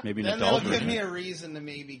 Maybe an Then adult that'll give version. me a reason to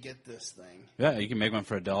maybe get this thing. Yeah, you can make one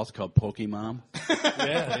for adults called Pokemon.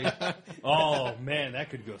 Yeah. Oh, man, that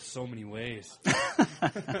could go so many ways.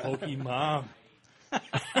 Pokemon.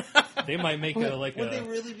 They might make Would a they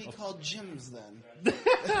really be called gyms then?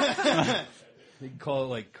 They can call it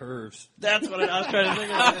like curves. That's what I was trying to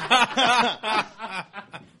think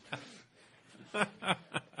of.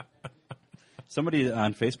 Somebody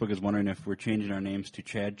on Facebook is wondering if we're changing our names to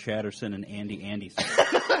Chad Chatterson and Andy Anderson.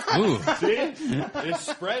 Ooh. See? It's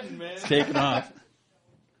spreading, man. It's taking off.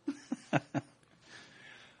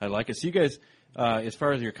 I like it. So you guys, As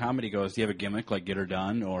far as your comedy goes, do you have a gimmick like Get Her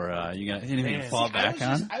Done, or you got anything to fall back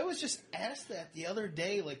on? I was just asked that the other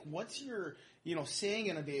day. Like, what's your saying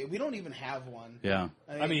gonna be? We don't even have one. Yeah.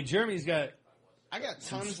 I mean, Jeremy's got. I got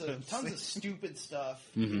tons of stupid stuff,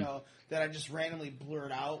 that I just randomly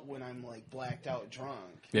blurt out when I'm like blacked out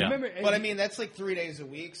drunk. Yeah. But I mean, that's like 3 days a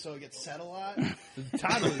week, so it gets said a lot.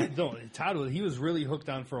 Todd, he was really hooked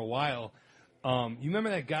on for a while. You remember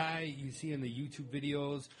that guy you see in the YouTube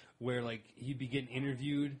videos where like he'd be getting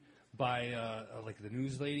interviewed by like the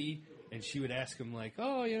news lady, and she would ask him like,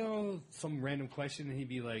 some random question, and he'd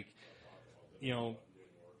be like, oh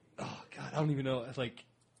God, I don't even know, like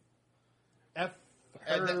F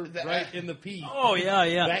her right in the P. Oh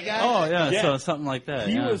yeah. That guy. Oh yeah. So something like that.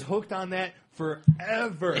 He was hooked on that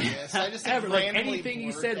forever. Yes, I just ever. Like randomly anything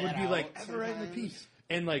he blurt said that would be out like ever right in the P.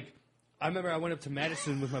 And like I remember I went up to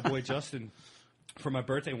Madison with my boy Justin for my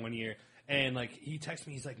birthday one year, and like he texted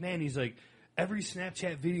me, he's like, man, he's like, every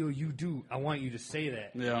Snapchat video you do, I want you to say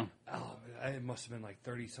that. Yeah. Oh, it must have been like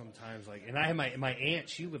 30 sometimes. Like, and I had my aunt,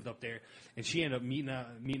 she lived up there, and she ended up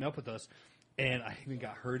meeting up with us, and I even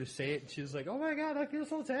got her to say it, and she was like, oh my God, I feel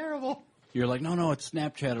so terrible. You're like, no, it's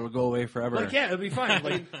Snapchat. It'll go away forever. Like, yeah, it'll be fine.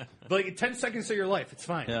 Like 10 seconds of your life, it's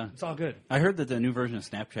fine. Yeah. It's all good. I heard that the new version of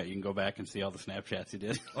Snapchat, you can go back and see all the Snapchats you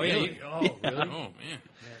did. Oh, yeah. Really? Really? Oh, man. Yeah,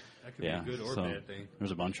 that could be a good or bad thing.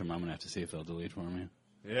 There's a bunch of them. I'm going to have to see if they'll delete for me.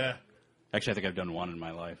 Yeah. Actually, I think I've done one in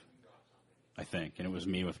my life. I think. And it was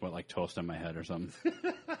me with, like, toast on my head or something.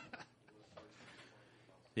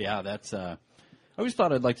 Yeah, that's... I always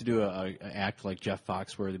thought I'd like to do a act like Jeff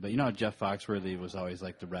Foxworthy, but you know how Jeff Foxworthy was always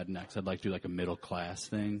like the rednecks? I'd like to do like a middle class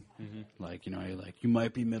thing. Mm-hmm. Like, you're like, you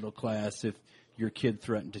might be middle class if your kid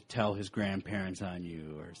threatened to tell his grandparents on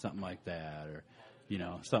you or something like that, or,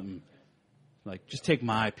 something like, just take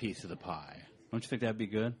my piece of the pie. Don't you think that'd be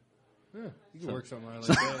good? Yeah, you could work something like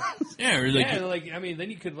that. Yeah, or like, I mean,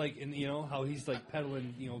 then you could how he's like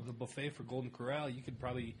peddling, the buffet for Golden Corral. You could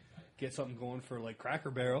probably get something going for like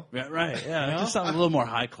Cracker Barrel. Yeah, right. Yeah, just something a little more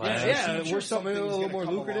high class. Yeah, work something a little more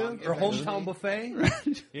lucrative, or hometown buffet.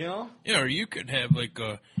 Yeah, or you could have like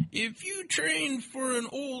if you train for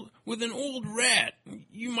with an old rat,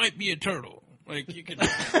 you might be a turtle. Like you could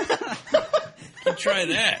try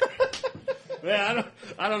that. Yeah,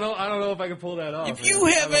 I don't know if I can pull that off. If you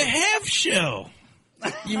have a half shell,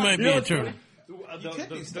 you might be a turtle.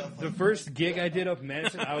 The first gig I did up in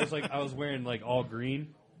Madison, I was wearing like all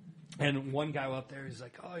green, and one guy up there, he's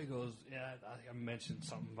like, he goes, yeah, I mentioned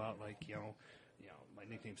something about like my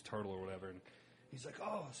nickname's Turtle or whatever, and he's like,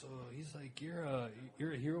 so he's like, you're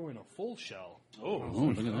a hero in a full shell.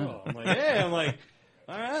 Look at that. I'm like, hey, all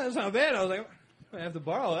right, that's not bad. I was like, I have to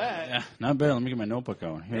borrow that. Yeah, not bad. Let me get my notebook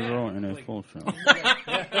going. Hero in a full shell.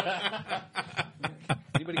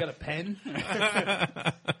 Anybody got a pen?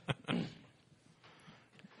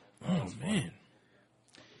 Oh man.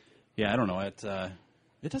 Yeah, I don't know.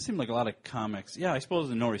 It does seem like a lot of comics. Yeah, I suppose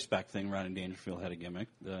the no respect thing. Rodney Dangerfield had a gimmick.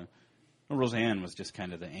 Roseanne was just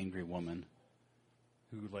kind of the angry woman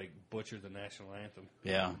who like butchered the national anthem.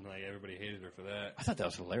 Yeah, and, like everybody hated her for that. I thought that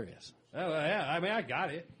was hilarious. Oh yeah, I mean I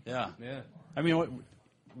got it. Yeah. I mean,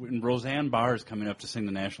 when Roseanne Barr is coming up to sing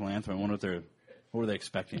the national anthem, I wonder what were they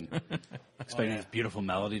expecting? Expecting this beautiful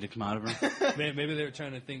melody to come out of her? Maybe they were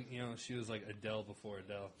trying to think, she was like Adele before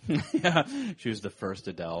Adele. Yeah, she was the first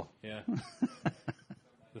Adele. Yeah.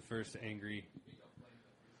 The first angry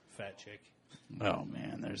fat chick. Oh,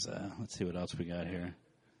 man, there's let's see what else we got here.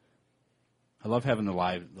 I love having the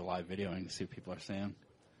live videoing to see what people are saying.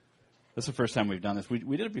 This is the first time we've done this.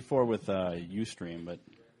 We did it before with Ustream, but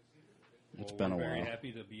it's been a while. We're very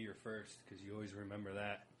happy to be your first, because you always remember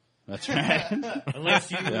that. That's right. Unless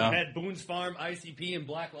you had Boone's Farm, ICP, and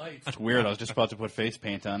black lights. That's weird. I was just about to put face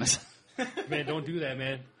paint on us. Man, don't do that,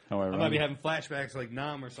 man. I might be having flashbacks like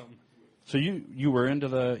Nam or something. So you were into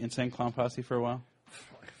the Insane Clown Posse for a while?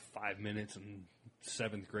 Like 5 minutes in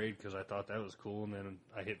 7th grade, because I thought that was cool, and then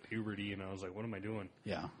I hit puberty, and I was like, what am I doing?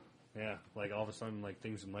 Yeah. Yeah, like all of a sudden, like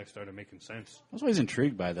things in life started making sense. I was always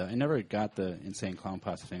intrigued by that. I never got the Insane Clown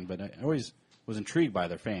Posse thing, but I always was intrigued by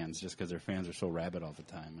their fans, just because their fans are so rabid all the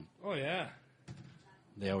time. And oh yeah,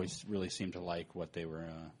 they always really seemed to like what they were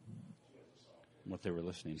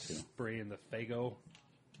listening to. Spraying the Faygo.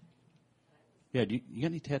 Yeah, you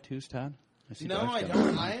got any tattoos, Todd? No, I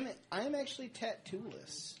don't. I'm actually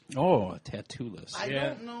tattoo-less. Oh, tattoo-less. I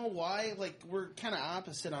don't know why. Like, we're kind of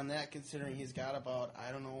opposite on that, considering he's got about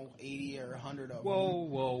 80 or 100 of them.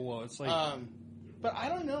 Whoa! It's like, but I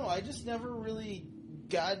don't know. I just never really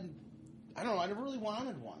got. I don't know. I never really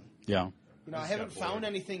wanted one. Yeah. I haven't found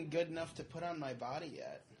anything good enough to put on my body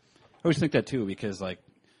yet. I always think that too, because like,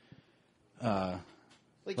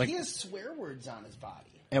 Like he has swear words on his body.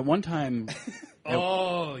 At one time...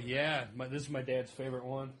 Oh, yeah. This is my dad's favorite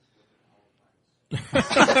one.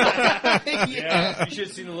 Yeah. You should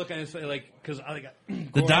have seen the look on his face, like, because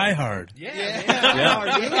The Die Hard. Yeah.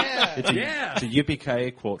 It's a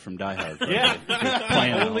Yippee-ki-yay quote from Die Hard.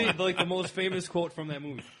 Only like the most famous quote from that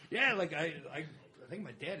movie. Yeah, like I think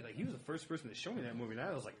my dad, like he was the first person to show me that movie. And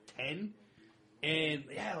I was like 10, and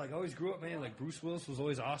yeah, like I always grew up, man. Like Bruce Willis was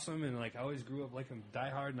always awesome, and like I always grew up liking Die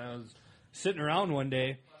Hard. And I was sitting around one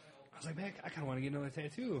day, I was like, man, I kind of want to get another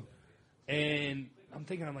tattoo, and I'm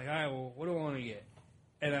thinking, I'm like, all right, well, what do I want to get?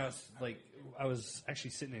 And I was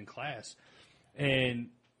actually sitting in class, and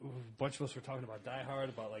a bunch of us were talking about Die Hard,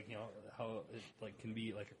 about like, you know, how it like can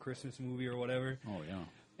be like a Christmas movie or whatever. Oh yeah.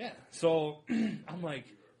 Yeah. So I'm like,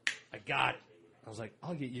 I got it. I was like,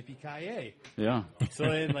 I'll get Yippee-ki-yay. Yeah. So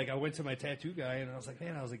then, like, I went to my tattoo guy, and I was like,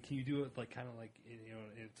 man, can you do it, like, kind of like, you know,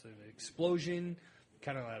 it's an explosion,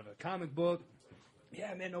 kind of out of a comic book.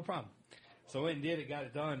 Yeah, man, no problem. So I went and did it, got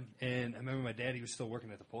it done, and I remember my dad, he was still working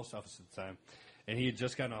at the post office at the time, and he had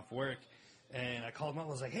just gotten off work, and I called him up, I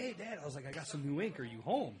was like, hey, Dad, I was like, I got some new ink, are you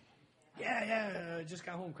home? Yeah, I just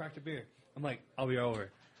got home, cracked a beer. I'm like, I'll be over.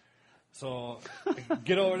 So I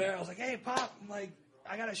get over there, I was like, hey, Pop, I'm like,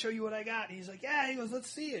 I got to show you what I got. And he's like, yeah. He goes, let's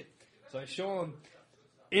see it. So I show him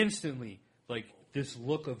instantly, like, this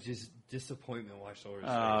look of just disappointment washed over his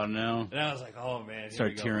face. Oh, no. And I was like, oh, man.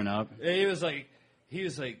 Start tearing up. And he was like,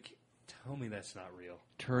 tell me that's not real.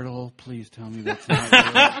 Turtle, please tell me that's not real.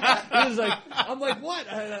 He was like, I'm like,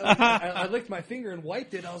 what? I licked my finger and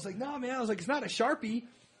wiped it. I was like, no, man. I was like, it's not a Sharpie.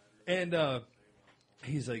 And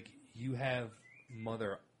he's like, you have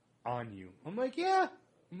Mother on you. I'm like, yeah.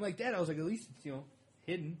 I'm like, Dad, I was like, at least it's, you know,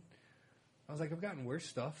 hidden. I was like, I've gotten worse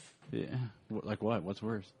stuff. Yeah. Like what? What's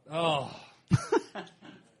worse? Oh.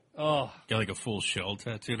 Got like a full shell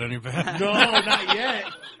tattooed on your back? No, not yet.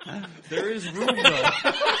 There is room, though.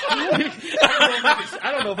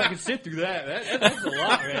 I don't know if I can sit through that. That's a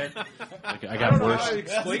lot, man. Like, I don't know how to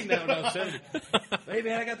explain that when I was 70. Hey,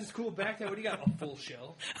 man, I got this cool back there. What do you got? A full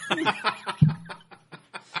shell.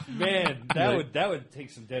 Man, that would take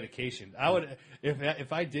some dedication. I would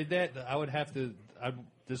if I did that, I would have to.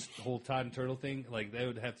 This whole Todd and Turtle thing, like they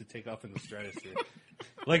would have to take off in the stratosphere.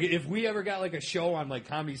 Like if we ever got like a show on like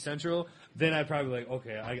Comedy Central, then I'd probably be like,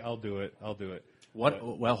 okay, I'll do it. What?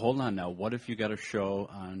 But, well, hold on now. What if you got a show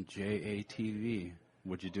on JATV?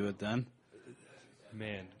 Would you do it then?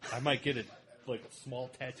 Man, I might get like a small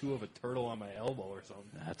tattoo of a turtle on my elbow or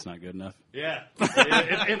something. That's not good enough. Yeah.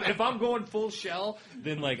 if I'm going full shell,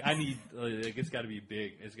 then like I need like it's got to be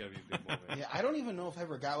big. It's got to be a big moment. Yeah, I don't even know if I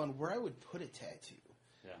ever got one where I would put a tattoo.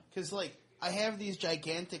 Yeah. Because like I have these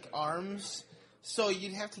gigantic arms, so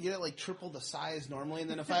you'd have to get it like triple the size normally,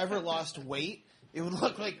 and then if I ever lost weight, it would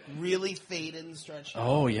look like really faded and stretched out.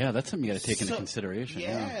 Oh yeah, that's something you got to take into consideration.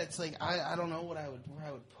 Yeah, it's like I don't know where I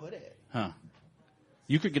would put it. Huh.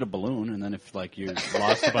 You could get a balloon, and then if like you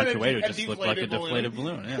lost a bunch of weight, it would just look like a deflated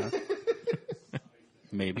balloon. Yeah.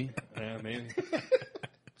 Maybe. Yeah, maybe.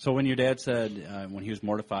 So when your dad said, when he was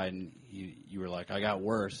mortified, and you were like, I got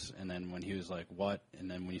worse, and then when he was like, what? And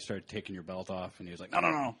then when you started taking your belt off, and he was like,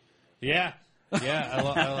 no. Yeah. I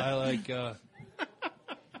like, I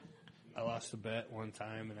lost a bet one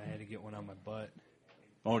time, and I had to get one on my butt.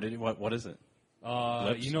 Oh, did you? What is it?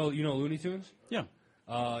 You know Looney Tunes? Yeah.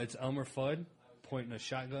 It's Elmer Fudd pointing a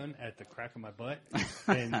shotgun at the crack of my butt,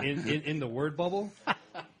 and in the word bubble,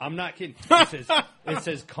 I'm not kidding. It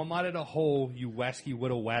says, "Come out of the hole, you wasky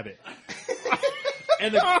widow wabbit."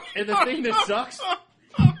 And the thing that sucks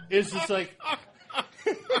is just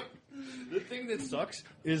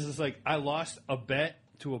like I lost a bet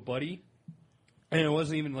to a buddy, and it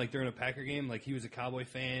wasn't even like during a Packer game. Like he was a Cowboy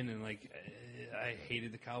fan, and like I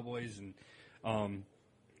hated the Cowboys, and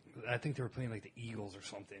I think they were playing like the Eagles or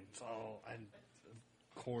something. So of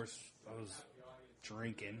course I was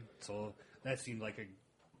drinking, so that seemed like a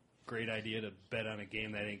great idea to bet on a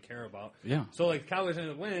game that I didn't care about. Yeah. So like the Cowboys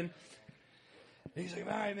ended up winning. And he's like,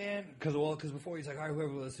 all right, man. Because before he's like, all right,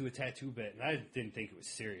 whoever, let's do a tattoo bet. And I didn't think it was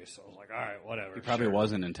serious. So I was like, all right, whatever. He probably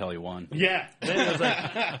wasn't until he won. Yeah. Then I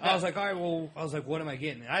was like, all right, well, what am I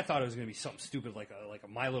getting? And I thought it was going to be something stupid like a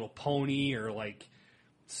My Little Pony or like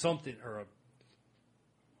something or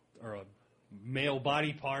a male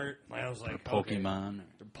body part. I was like, Pokemon.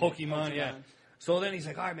 Okay. Pokemon, yeah. So then he's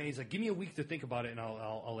like, all right, man. He's like, give me a week to think about it, and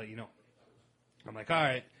I'll let you know. I'm like, all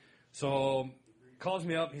right. So calls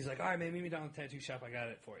me up. He's like, all right, man, meet me down at the tattoo shop. I got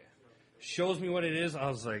it for you. Shows me what it is. I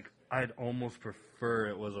was like, I'd almost prefer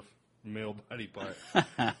it was male body part.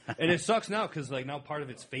 And it sucks now because like now part of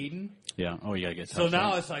it's fading. Yeah. Oh, you gotta get. So touched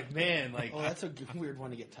now on. it's like, man, like Oh, that's a weird one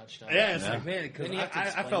to get touched on. yeah, it's like man, because Then you have to I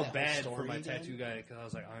explain felt that bad whole for my story tattoo again. guy because I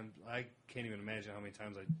was like, I can't even imagine how many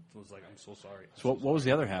times I was like, I'm so sorry. So what was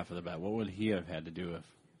the other half of the bet? What would he have had to do if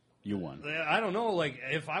you won? I don't know. Like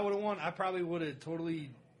if I would have won, I probably would have totally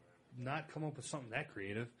not come up with something that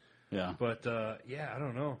creative. Yeah. But yeah, I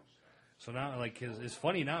don't know. So now, like, 'cause it's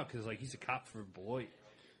funny now because like he's a cop for Beloit,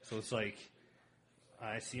 so it's like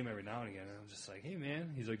I see him every now and again, and I'm just like, hey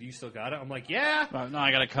man, he's like, do you still got it? I'm like, yeah. No,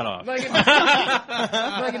 I got it cut off. I'm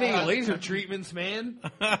not getting any laser treatments, man.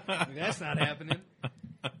 That's not happening.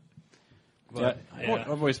 But, I've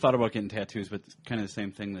always thought about getting tattoos, but it's kind of the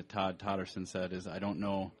same thing that Todd Totterson said is I don't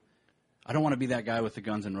know. I don't want to be that guy with the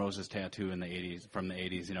Guns N' Roses tattoo in the 80s, from the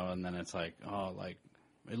 80s, you know, and then it's like, oh, like,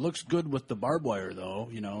 it looks good with the barbed wire, though,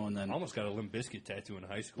 you know, and then... I almost got a Limp Bizkit tattoo in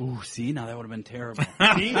high school. Ooh, see, now that would have been terrible.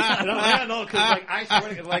 See? No, because like, I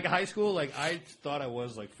swear to, like high school, like I thought I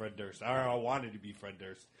was like Fred Durst. Or I wanted to be Fred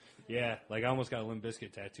Durst. Yeah, like I almost got a Limp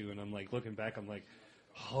Bizkit tattoo, and I'm like, looking back, I'm like,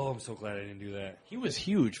 oh, I'm so glad I didn't do that. He was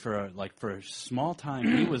huge for a small time.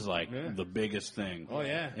 He was like Yeah. the biggest thing. Oh,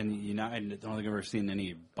 yeah. And I don't think I've ever seen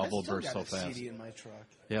any bubble I still burst got so a fast. CD in my truck.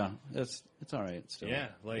 Yeah, it's all right still. Yeah,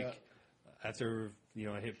 like after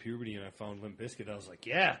I hit puberty and I found Limp Bizkit, I was like,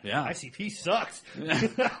 yeah, Yeah. ICP sucks.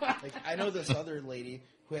 Like I know this other lady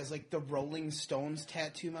who has like the Rolling Stones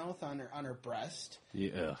tattoo mouth on her breast.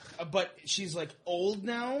 Yeah. But she's like old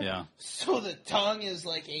now. Yeah. So the tongue is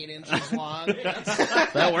like 8 inches long.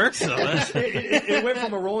 That works though. It went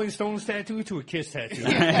from a Rolling Stones tattoo to a Kiss tattoo.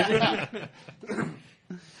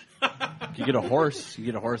 You get a horse. You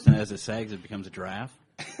get a horse, and as it sags, it becomes a giraffe.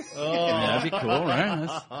 Oh, Yeah, that'd be cool,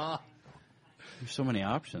 right? There's so many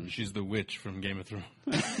options. She's the witch from Game of Thrones.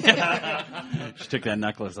 She took that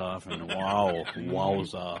necklace off, and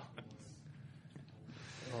wowza.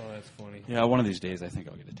 Oh, that's funny. Yeah, one of these days, I think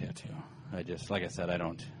I'll get a tattoo. Like I said,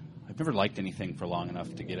 I've never liked anything for long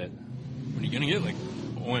enough to get it. What are you gonna get? Like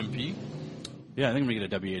OMP? Yeah, I think I'm gonna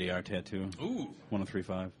get a W80R tattoo. Ooh.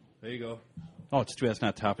 1035. There you go. Oh, it's too bad it's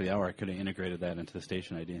not top of the hour. I could have integrated that into the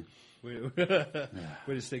station idea. Way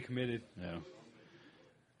to stay committed. Yeah.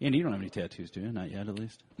 Andy, you don't have any tattoos, do you? Not yet, at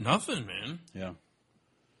least. Nothing, man. Yeah.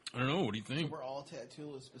 I don't know. What do you think? We're all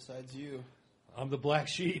tattooless besides you. I'm the black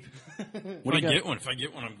sheep. If I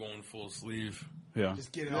get one, I'm going full sleeve. Yeah.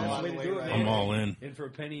 Just get it That's all the out way of the to way. do it, Right? man. I'm all in. In for a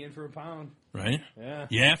penny, in for a pound. Right? Yeah.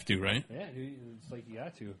 You have to, right? Yeah, dude. It's like you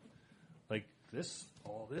got to. Like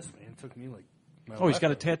all this, man, took me like. my Oh, he's got a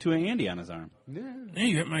life. tattoo of Andy on his arm. Yeah. Hey,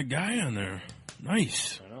 you got my guy on there.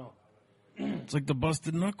 Nice. I know. It's like the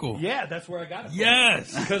busted knuckle. Yeah, that's where I got it from.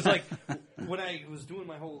 Yes. Because, like, when I was doing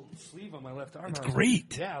my whole sleeve on my left arm, It's I was great.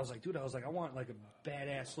 Like, yeah, I was like, dude, I want, like, a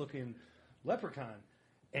badass-looking leprechaun.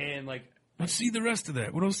 And, like... Let's see the rest of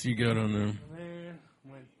that. What else do you got on there? Man,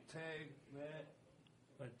 my tag, that,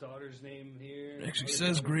 my daughter's name here. It actually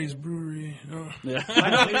says Gray's Brewery. Oh. Yeah. I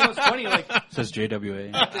know, you know what's funny? Like, Says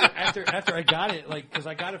JWA. after I got it, like, because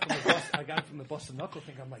I got it from the busted knuckle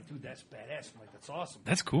thing. I'm like, dude, that's badass. I'm like, that's awesome.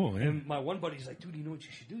 That's cool, man. And my one buddy's like, dude, you know what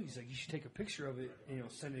you should do? He's like, you should take a picture of it, and,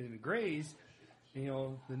 send it in to Gray's,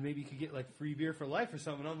 then maybe you could get like free beer for life or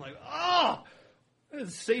something. I'm like, oh, it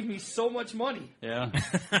saved me so much money. Yeah.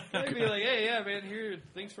 I'd be like, hey, yeah, man, here,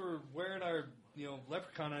 thanks for wearing our,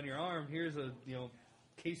 leprechaun on your arm. Here's a,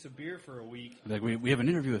 case of beer for a week. Like we have an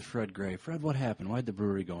interview with Fred Gray. Fred, what happened? Why'd the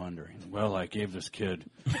brewery go under? He's like, well, I gave this kid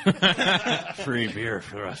free beer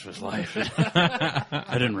for the rest of his life.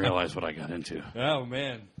 I didn't realize what I got into. Oh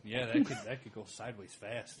man, yeah, that could go sideways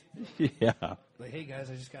fast. Yeah. Like, hey guys,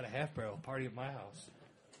 I just got a half barrel party at my house.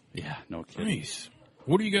 Yeah, no kidding. Nice.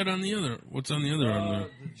 What do you got on the other? What's on the other arm there?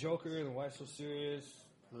 The Joker, the Why So Serious,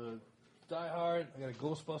 the Die Hard. I got a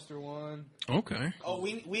Ghostbuster one. Okay. Oh,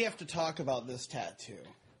 we have to talk about this tattoo.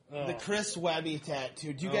 Oh. The Chris Webby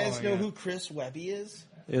tattoo. Do you guys know who Chris Webby is?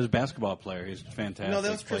 He was a basketball player. He's fantastic. No,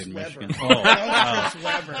 that was Played Chris in Webber. Michigan. That was Chris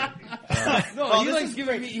Webber. No, Oh, he this likes is giving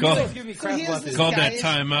great. me. He Go. likes giving me crap he has about this this. Called that guy's-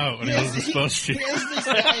 time out when he wasn't supposed to. He has this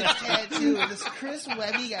guy's tattoo, this Chris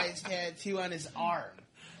Webby guy's tattoo on his arm.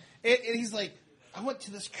 And he's like, I went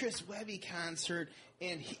to this Chris Webby concert,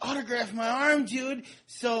 and he autographed my arm, dude.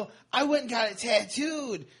 So I went and got it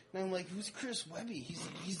tattooed. And I'm like, who's Chris Webby?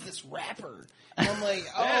 He's this rapper. And I'm like,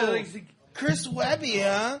 Yeah, oh, like, Chris Webby,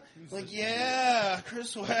 huh? Like, yeah,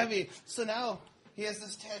 Chris Webby. So now he has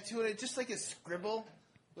this tattoo, and it's just like a scribble.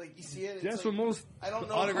 Like, you see it? It's That's like, what most I don't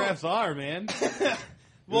know autographs are, man. Well, It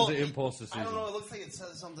was an impulse decision. I don't know. It looks like it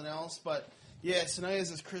says something else, but yeah. So now he has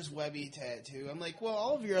this Chris Webby tattoo. I'm like, well,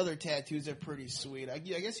 all of your other tattoos are pretty sweet. I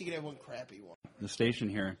guess you could have one crappy one. The station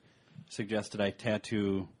here suggested I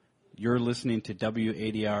tattoo You're listening to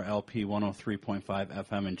WADR LP 103.5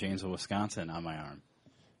 FM in Janesville, Wisconsin on my arm.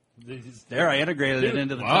 There, I integrated it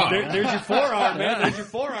into the top. There's your forearm, man. There's your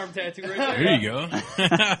forearm tattoo right there. There you go.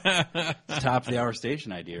 Top of the hour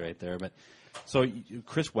station ID right there. But so,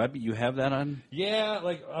 Chris Webb, you have that on? Yeah,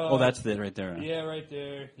 like. Oh, that's it right there. Yeah, right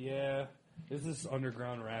there. Yeah. There's this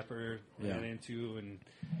underground rapper I ran into, and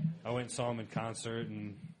I went and saw him in concert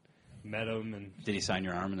and met him. And did he sign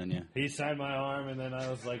your arm? And then he signed my arm, and then I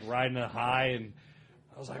was like riding a high, and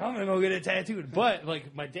I was like, I'm gonna go get it tattooed. But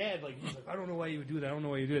like my dad, like he's like, I don't know why you would do that. I don't know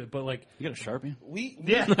why you do it. But like, you got a Sharpie?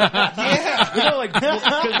 Yeah. You know, like because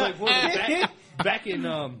like back in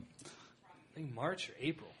I think March or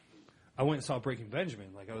April, I went and saw Breaking Benjamin.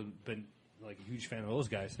 Like I was been like a huge fan of those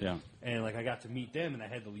guys. Yeah. And like I got to meet them, and I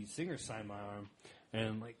had the lead singer sign my arm,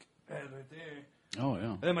 and like right there. Oh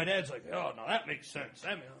yeah. And then my dad's like, oh no, that makes sense.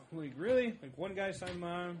 I'm like, really? Like one guy signed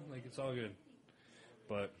my arm? Like it's all good.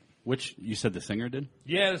 But. Which, you said the singer did?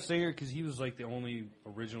 Yeah, the singer, because he was like the only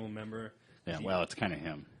original member. Yeah, well, it's kind of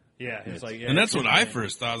him. Yeah, it's like, yeah. And that's what I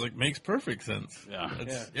first thought. I was like, makes perfect sense. Yeah.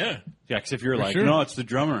 Yeah, because if you're For like, sure. no, it's the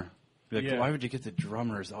drummer. You're like, Yeah. why would you get the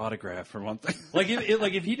drummer's autograph for one thing? Like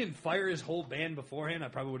if he didn't fire his whole band beforehand, I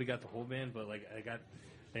probably would have got the whole band. But like I got,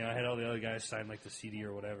 I had all the other guys sign like the CD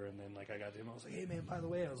or whatever, and then like I got to him. I was like, hey man, by the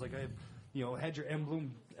way, I was like, I had your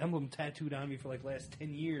emblem tattooed on me for like the last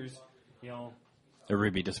 10 years. Everybody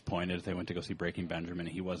would be disappointed if they went to go see Breaking Benjamin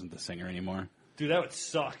and he wasn't the singer anymore. Dude, that would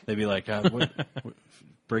suck. They'd be like, what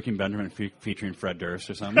Breaking Benjamin featuring Fred Durst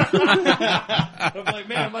or something. I'm like,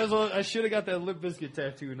 man, I should have got that Limp Bizkit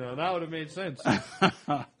tattoo now. That would have made sense.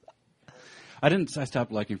 I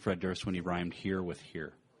stopped liking Fred Durst when he rhymed here with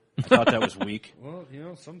here. I thought that was weak. Well,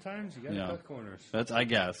 sometimes you got to cut corners. That's, I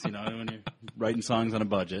guess, when you're writing songs on a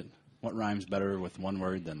budget, what rhymes better with one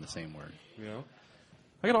word than the same word?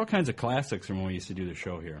 I got all kinds of classics from when we used to do the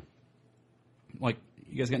show here. Like,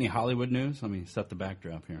 you guys got any Hollywood news? Let me set the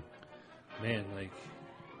backdrop here. Man, like,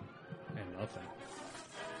 man, nothing.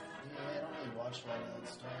 Yeah, I don't really watch a lot of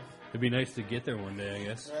that stuff. It'd be nice to get there one day, I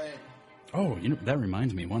guess. Right. Oh, that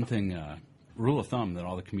reminds me. One thing, rule of thumb that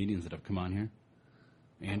all the comedians that have come on here.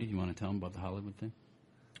 Andy, you want to tell them about the Hollywood thing?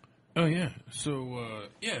 Oh, yeah. So,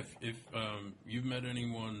 if you've met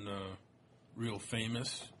anyone real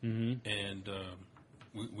famous, and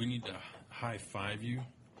we need to high-five you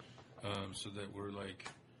so that we're, like,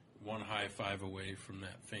 one high-five away from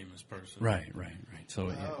that famous person. Right. So,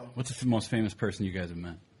 what's the most famous person you guys have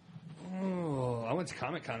met? Oh, I went to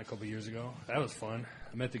Comic-Con a couple years ago. That was fun.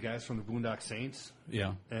 I met the guys from the Boondock Saints.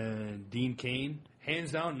 Yeah. And Dean Cain.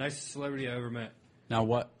 Hands down, nicest celebrity I ever met. Now,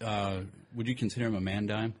 what would you consider him a man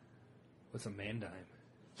dime? What's a man dime?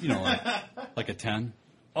 Like a 10?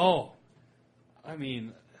 Oh, I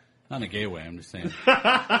mean... Not in a gay way, I'm just saying.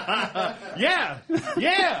 Yeah.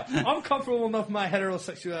 I'm comfortable enough with my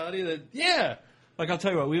heterosexuality that, yeah. Like, I'll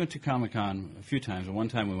tell you what, we went to Comic-Con a few times, and one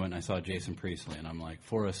time we went and I saw Jason Priestley, and I'm like,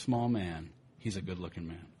 for a small man, he's a good-looking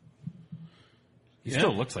man. He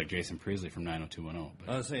still looks like Jason Priestley from 90210.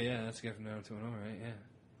 But. I was saying, yeah, that's the guy from 90210, right? Yeah.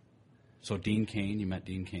 So Dean Cain, you met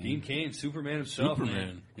Dean Cain? Dean Cain, Superman himself, Superman.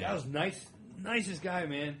 man. Yeah, that was nice. Nicest guy,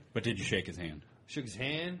 man. But did you shake his hand? Shook his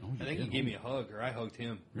hand. Oh, I think he gave me a hug, or I hugged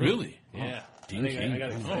him. Really? Yeah. Dean Cain. I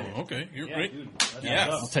got excited. Oh, okay. You're Yeah, right. dude. That's Yes.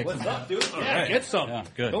 what's up. I'll take What's some. up, dude? Yeah, right. get some. Yeah,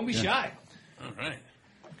 good. Don't be Good. shy. All right.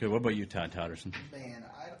 Good. What about you, Todd Totterson? Man,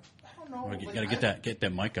 I don't know. You like, got to get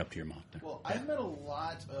that mic up to your mouth there. Well, I've met a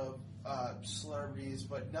lot of celebrities,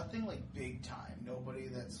 but nothing like big time. Nobody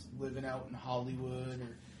that's living out in Hollywood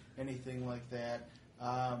or anything like that.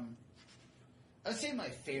 I'd say my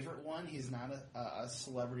favorite one. He's not a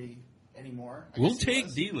celebrity anymore. I We'll guess he take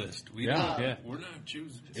was. D-list. Yeah. We're not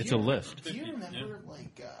choosing. It's a list. Do you remember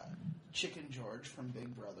Chicken George from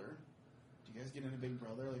Big Brother? Do you guys get into Big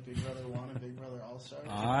Brother? Like Big Brother 1 and Big Brother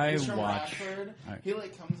All-Star? He's from Rockford. He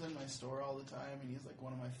comes in my store all the time, and he's like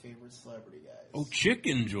one of my favorite celebrity guys. Oh,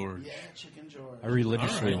 Chicken George. Yeah, Chicken George. I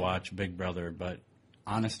religiously All right. watch Big Brother, but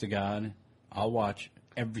honest to God, I'll watch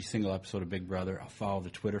every single episode of Big Brother. I'll follow the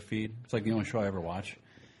Twitter feed. It's like the only show I ever watch.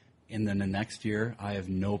 And then the next year, I have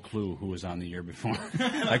no clue who was on the year before.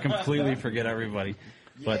 I completely forget everybody.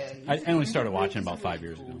 But Yeah, I only started watching he's a about 5 really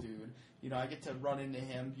years cool ago. Dude. I get to run into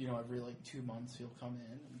him, every 2 months he'll come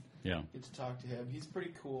in and get to talk to him. He's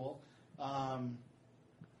pretty cool. I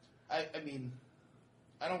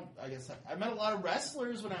met a lot of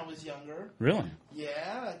wrestlers when I was younger. Really?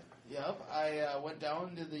 Yeah, yep. I went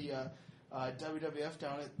down to the WWF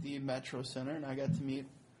down at the Metro Center, and I got to meet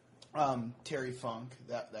Terry Funk.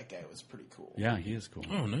 That guy was pretty cool. Yeah, he is cool.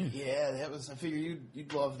 Oh, nice. Yeah, that was. I figured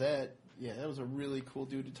you'd love that. Yeah, that was a really cool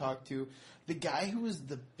dude to talk to. The guy who was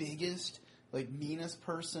the biggest, meanest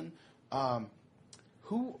person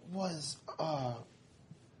Who was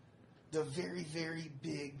the very, very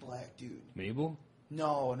big black dude? Mabel?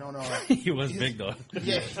 No. He was big, though.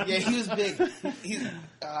 Yeah, he was big. He's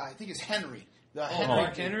I think it's Henry.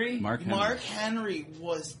 Mark Henry? Mark Henry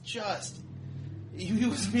was just... He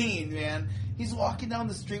was mean, man. He's walking down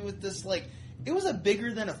the street with this, like... It was a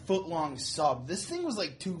bigger than a foot-long sub. This thing was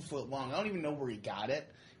like 2 foot long. I don't even know where he got it.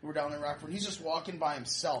 We're down in Rockford. He's just walking by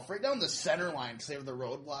himself, right down the center line because they have the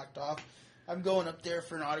road blocked off. I'm going up there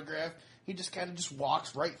for an autograph. He just kind of just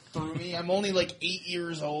walks right through me. I'm only like 8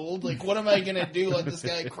 years old. Like, what am I going to do? Let this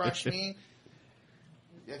guy crush me?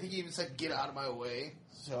 I think he even said, get out of my way.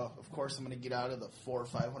 So, of course, I'm going to get out of the 400 or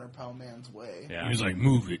 500 pound man's way. Yeah. He was like,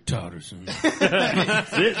 move it, Totterson.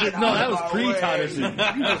 No, that was pre-Totterson.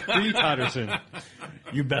 That was pre-Totterson.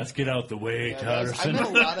 You best get out the way, Totterson.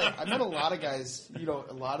 I met a lot of guys,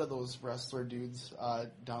 a lot of those wrestler dudes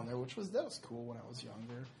down there, that was cool when I was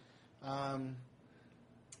younger.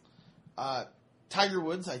 Tiger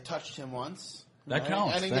Woods, I touched him once. That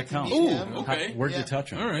counts. I didn't get counts. to meet him. Okay. Where'd you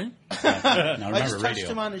touch him? All right. Now, I just touched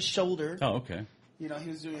radio. him on his shoulder. Oh, okay. He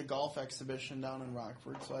was doing a golf exhibition down in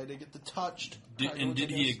Rockford, so I did get the touched.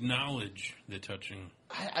 Did he acknowledge the touching?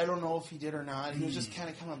 I don't know if he did or not. He was just kind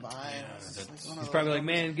of coming by. He's probably like,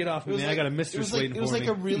 man, get off me, man. I got a mistress waiting for me. It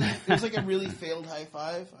was like a really failed high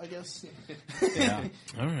five, I guess. Yeah.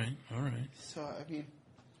 All right. So, I mean,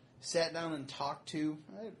 sat down and talked to.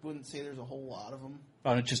 I wouldn't say there's a whole lot of them.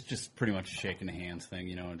 Oh, it's just pretty much a shaking the hands thing,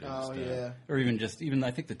 Just, yeah. Or even I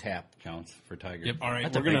think the tap counts for Tiger. Yep. All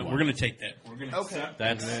right. That's We're gonna take that. We're gonna accept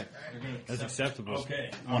That's acceptable. Okay.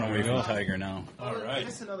 One away from Tiger now. All right. I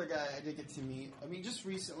guess another guy I did get to meet. I mean, just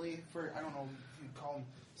recently, I don't know if you'd call him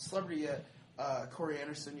celebrity yet. Corey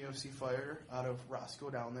Anderson, UFC fighter out of Roscoe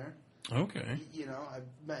down there. Okay. I've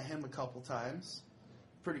met him a couple times.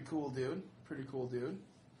 Pretty cool dude.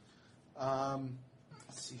 Let's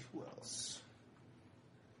see who else.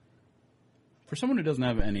 For someone who doesn't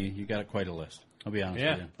have any, you got quite a list. I'll be honest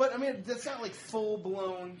with you. But, I mean, that's not like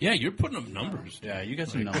full-blown... Yeah, you're putting up numbers. Yeah, you got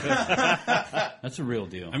some numbers. That's a real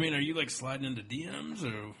deal. I mean, are you like sliding into DMs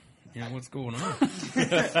or what's going on?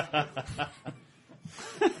 I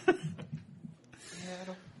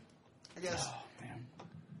guess... Oh, man.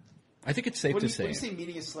 I think it's safe to say... When you say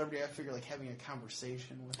meeting a celebrity, I figure like having a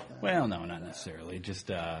conversation with them. Well, no, not necessarily. Just,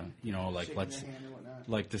 like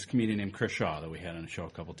like this comedian named Chris Shaw that we had on the show a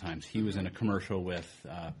couple times. He was in a commercial with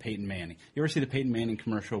Peyton Manning. You ever see the Peyton Manning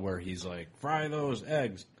commercial where he's like, fry those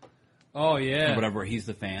eggs? Oh, yeah. Or whatever, he's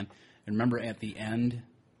the fan. And remember at the end,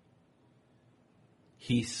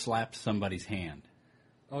 he slapped somebody's hand.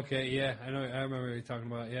 Okay, yeah, I remember what you're talking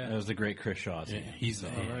about, yeah. That was the great Chris Shaw. Yeah, he's the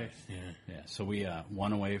hand. Right. Yeah, so we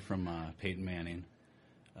one away from Peyton Manning.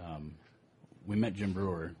 We met Jim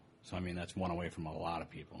Brewer, so I mean, that's one away from a lot of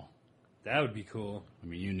people. That would be cool. I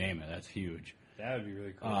mean, you name it, that's huge. That would be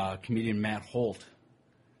really cool. Comedian Matt Holt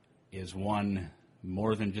is one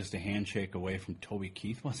more than just a handshake away from Toby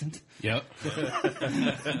Keith, wasn't? Yep.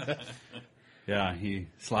 Yeah,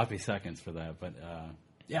 sloppy seconds for that, but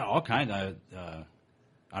yeah, all kinds of.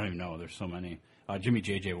 I don't even know. There's so many. Jimmy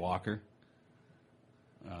J.J. Walker.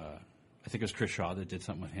 I think it was Chris Shaw that did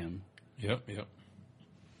something with him. Yep.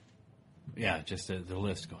 Yeah, just the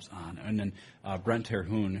list goes on. And then Brent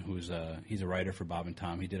Terhune, he's a writer for Bob and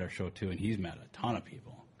Tom. He did our show too, and he's met a ton of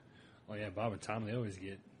people. Oh yeah, Bob and Tom, they always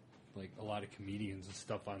get like a lot of comedians and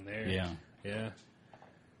stuff on there. Yeah.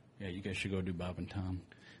 You guys should go do Bob and Tom.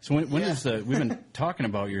 So when is we've been talking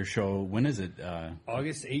about your show. When is it?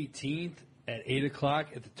 August 18th at 8 o'clock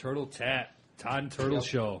at the Turtle Tap. Todd and Turtle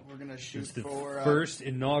Show. We're going to shoot it's the for first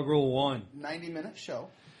inaugural one. 90-minute show.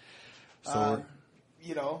 So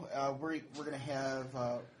we're going to have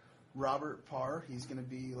Robert Parr. He's going to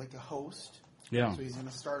be like a host. Yeah. So he's going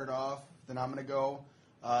to start it off. Then I'm going to go,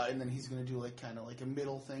 and then he's going to do like kind of like a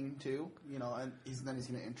middle thing too. And he's going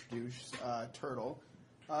to introduce Turtle,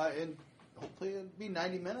 and hopefully it'll be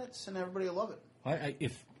 90 minutes, and everybody will love it.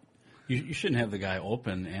 If you shouldn't have the guy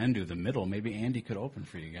open and do the middle, maybe Andy could open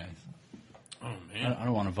for you guys. Oh man, I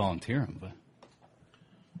don't want to volunteer him, but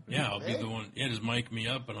yeah, I'll be the one. Yeah, just mic me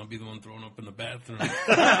up, and I'll be the one throwing up in the bathroom. It's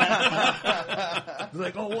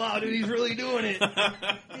like, oh wow, dude, he's really doing it.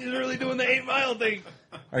 He's really doing the 8 Mile thing.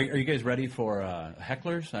 Are you guys ready for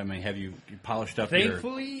hecklers? I mean, have you polished up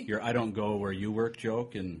your I don't go where you work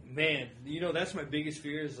joke? And man, that's my biggest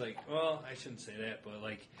fear is like, well, I shouldn't say that, but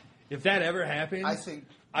like, if that ever happens, I think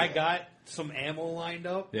I got some ammo lined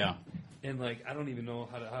up. Yeah. And like, I don't even know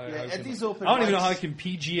how to. At these open I don't even know mics, how I can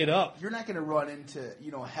PG it up. You're not going to run into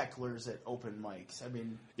hecklers at open mics. I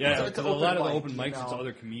mean, yeah, it's a lot of the mic, open mics, it's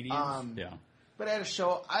other comedians. But at a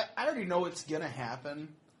show, I already know it's going to happen.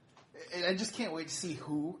 and I just can't wait to see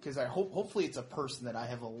who, because hopefully it's a person that I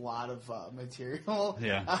have a lot of material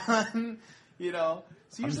on. You know,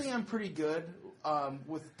 so usually I'm pretty good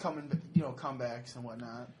with comebacks and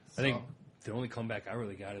whatnot. So. I think the only comeback I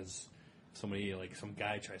really got is somebody, like some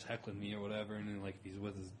guy tries heckling me or whatever, and then like if he's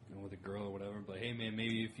with with a girl or whatever, but hey man,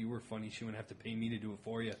 maybe if you were funny, she wouldn't have to pay me to do it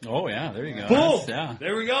for you. Oh yeah, there you go. Boom! Yeah.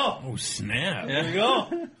 There we go. Oh snap! There we go.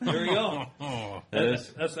 There we go.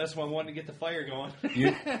 That's why I wanted to get the fire going.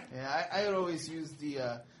 Yeah, I would always use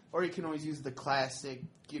the, or you can always use the classic.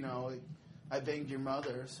 You know, I banged your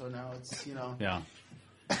mother, so now it's Yeah.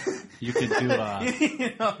 You could do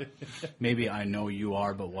maybe I know you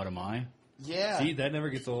are, but what am I? Yeah. See, that never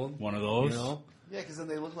gets old. One of those. You know? Yeah, because then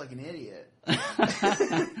they look like an idiot.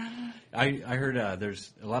 I heard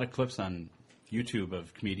there's a lot of clips on YouTube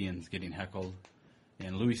of comedians getting heckled,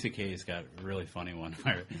 and Louis C.K.'s got a really funny one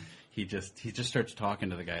where he just starts talking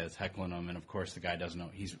to the guy that's heckling him, and of course the guy doesn't know.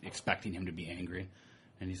 He's expecting him to be angry,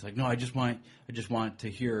 and he's like, "No, I just want to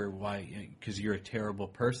hear why, because you're a terrible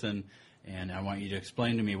person, and I want you to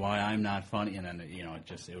explain to me why I'm not funny." And then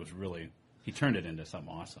it was really, he turned it into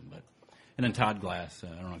something awesome, but. And then Todd Glass, I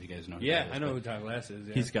don't know if you guys know who that is. I know who Todd Glass is.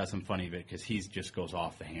 Yeah. He's got some funny bit because he just goes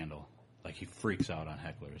off the handle. Like, he freaks out on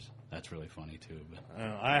hecklers. That's really funny, too. But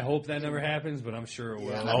I hope that never happens, but I'm sure it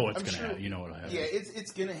will. Yeah, it's going to happen. You know what will happen. Yeah,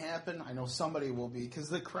 it's going to happen. I know somebody will be. Because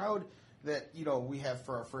the crowd that, we have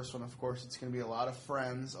for our first one, of course, it's going to be a lot of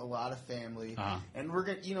friends, a lot of family. And we're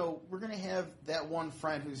going to have that one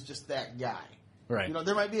friend who's just that guy. Right.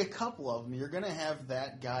 There might be a couple of them. You're going to have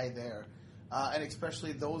that guy there. And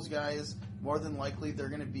especially those guys, more than likely, they're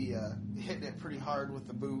going to be hitting it pretty hard with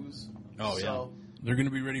the booze. Oh, yeah. They're going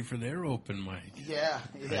to be ready for their open mic. Yeah.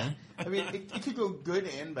 I mean, it could go good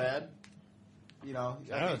and bad. I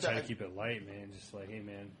don't try to keep it light, man. Just like, hey,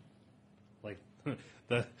 man, like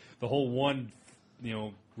the whole one,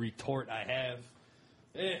 retort I have.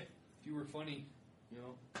 If you were funny, you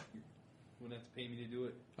wouldn't have to pay me to do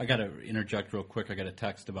it. I got to interject real quick. I got a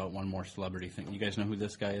text about one more celebrity thing. You guys know who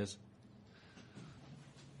this guy is?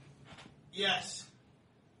 Yes.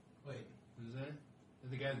 Wait, who's that?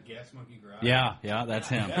 The guy at the Gas Monkey Garage? Yeah, that's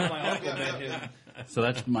him. Yeah, my uncle met him. So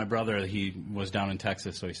that's my brother. He was down in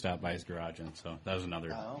Texas, so he stopped by his garage, and so that was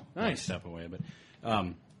another nice step away. But,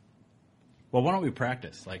 well, why don't we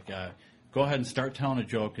practice? Like, go ahead and start telling a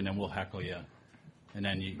joke, and then we'll heckle you. And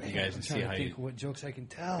then you guys can see how you... what jokes I can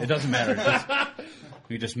tell. It doesn't matter.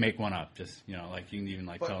 You just make one up. Just, like, you can even,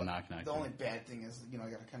 tell a knock-knock. The only bad thing is, I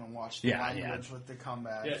got to kind of watch the language with the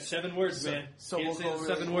comeback. Yeah, 7 words, man. So we'll go really,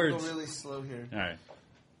 7 words. We'll go really slow here. All right.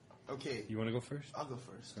 Okay. You want to go first? I'll go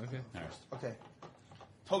first. Okay. All right. Okay.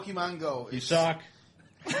 Pokemon Go. You suck.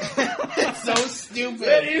 It's so stupid.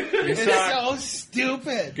 It's so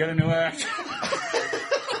stupid. Get a new act.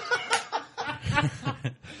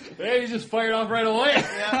 Hey, you just fired off right away.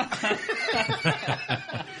 Yeah.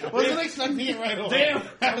 Wasn't expecting it right away. Damn.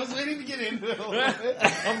 I was waiting to get into it a little bit.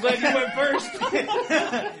 I'm glad you went first.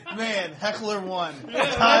 Man, Heckler 1.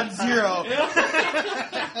 Todd 0.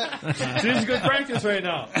 This is good practice right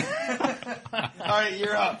now. All right,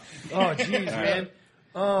 you're up. Oh, jeez, man.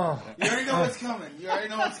 Oh. You already know what's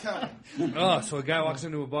coming. Oh, so a guy walks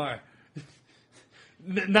into a bar.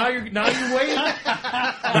 Now you wait. Now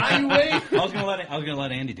you wait. I was gonna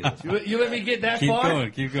let Andy do this. You let me get that Keep far.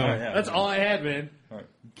 Keep going. Yeah. That's all I had, man. All right.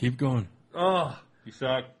 Keep going. Oh, You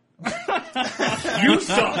suck. you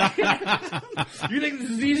suck. You think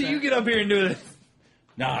this is easy? You get up here and do this.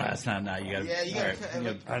 No, that's not. No, you gotta. Yeah, you gotta. All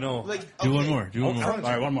right. I know. Do one more. Do one more. All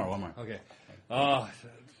right, one more. Okay.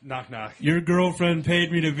 Knock knock. Your girlfriend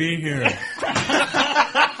paid me to be here.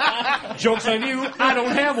 Joke's on you. I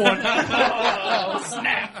don't have one. Oh,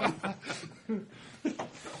 snap.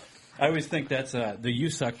 I always think that's the "you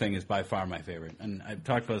suck" thing is by far my favorite, and I've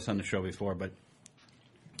talked about this on the show before. But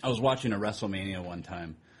I was watching a WrestleMania one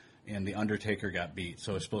time, and the Undertaker got beat.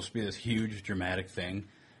 So it's supposed to be this huge dramatic thing.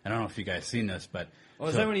 I don't know if you guys seen this, but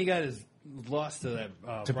is that when he got his lost to that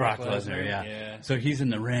to Brock Lesnar? Yeah. So he's in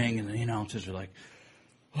the ring, and the announcers are like,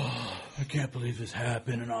 "Oh, I can't believe this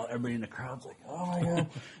happened," and everybody in the crowd's like, "Oh my god!"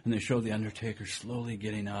 And they show the Undertaker slowly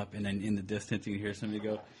getting up, and then in the distance you hear somebody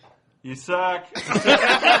go, "You suck."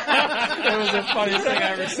 That was the funniest thing I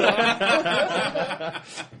ever saw.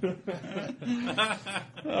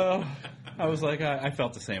 I was like, I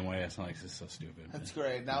felt the same way. I was like, this is so stupid. That's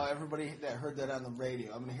great. Now everybody that heard that on the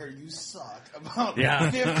radio, I'm going to hear "you suck" about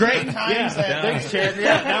 15 great times. Thanks, Chad.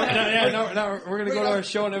 Now we're going to go to our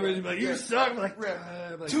show and everybody's like, "You suck." I'm like, 2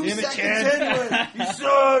 damn it, seconds Chad. anyway. You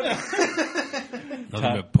suck. Nothing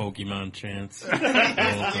but Pokemon chants.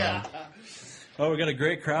 Yeah. Oh, we got a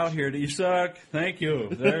great crowd here. You suck. Thank you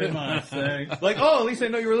very much. Thanks. Like, oh, at least I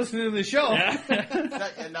know you were listening to the show.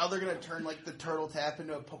 And now they're going to turn like the Turtle Tap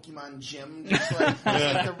into a Pokemon gym, just like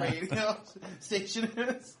the radio station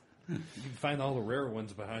is. You can find all the rare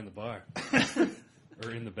ones behind the bar. Or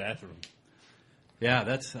in the bathroom.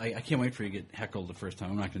 Yeah, I can't wait for you to get heckled the first time.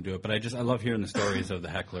 I'm not going to do it, but I love hearing the stories of the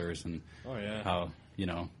hecklers and how, you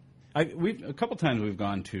know. A couple times we've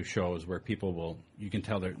gone to shows where people you can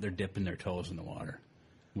tell they're dipping their toes in the water,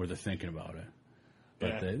 where they're thinking about it.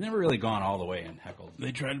 But they've never really gone all the way and heckled.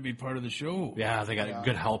 They try to be part of the show. Yeah, they got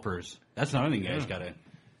good helpers. That's another thing you guys got to...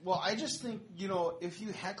 Well, I just think, if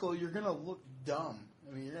you heckle, you're going to look dumb.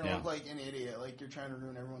 I mean, you're going to look like an idiot, like you're trying to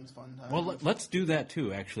ruin everyone's fun time. Well, let's do that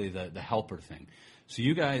too, actually, the helper thing. So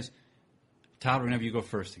you guys... Todd, whenever you go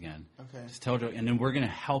first again, just tell Joe, and then we're going to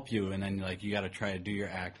help you, and then you got to try to do your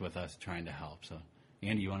act with us trying to help. So,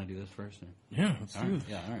 Andy, you want to do this first? Or? Yeah, let's do it.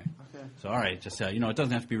 Yeah, all right. Okay. So, all right, just it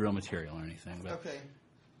doesn't have to be real material or anything. But. Okay.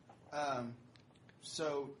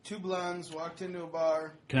 So 2 blondes walked into a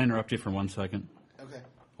bar. Can I interrupt you for 1 second? Okay.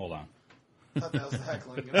 Hold on. I thought that was the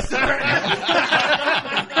heckling going to start.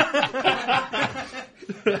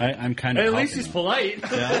 I'm kind of. At least he's polite.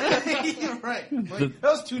 Yeah. You're right. That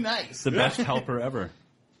was too nice. The best helper ever.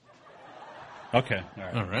 Okay.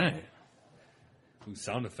 All right. Ooh,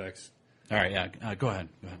 sound effects. All right. Yeah. Go ahead.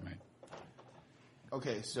 Right.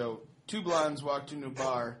 Okay. So 2 blondes walked into a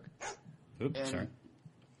bar. Oops. And sorry.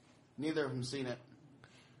 Neither of them seen it.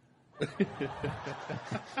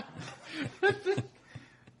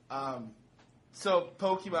 So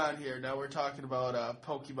Pokemon here. Now we're talking about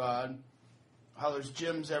Pokemon. How there's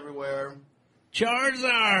gyms everywhere.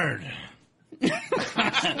 Charizard!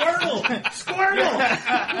 Squirtle!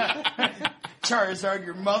 Charizard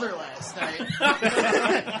your mother last night.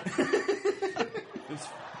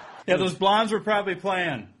 Yeah, those blondes were probably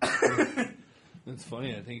playing. That's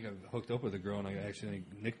funny. I think I hooked up with a girl and I actually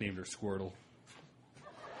nicknamed her Squirtle.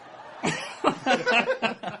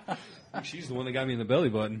 She's the one that got me in the belly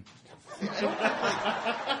button.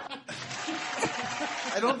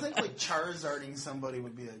 I don't think Charizarding somebody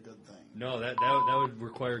would be a good thing. No, that would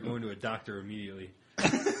require going to a doctor immediately. How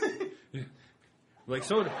would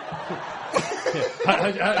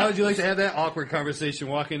you like to have that awkward conversation?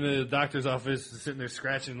 Walk into the doctor's office, sitting there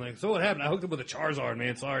scratching, like, so what happened? I hooked up with a Charizard,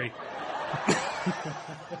 man. Sorry.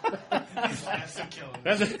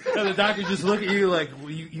 And the doctor just look at you like,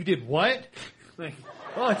 you did what? Like,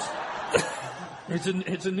 oh,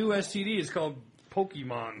 it's a new STD. It's called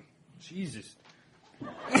Pokemon. Jesus.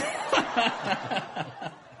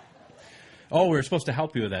 Oh, we were supposed to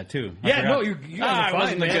help you with that too. Yeah, no, you guys are fine, I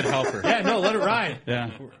wasn't man. a good helper. Yeah, no, let it ride. Yeah,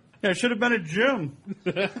 it should have been a gym.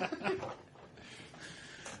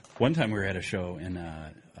 One time we were at a show, and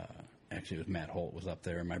actually it was Matt Holt was up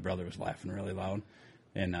there, and my brother was laughing really loud.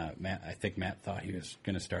 And I think Matt thought he was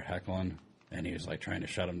going to start heckling, and he was like trying to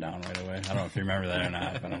shut him down right away. I don't know if you remember that or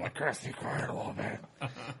not, but I'm like, Chris, be quiet a little bit.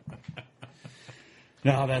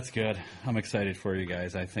 No, that's good. I'm excited for you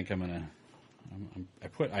guys. I think I'm gonna.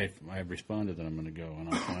 I responded that I'm gonna go, and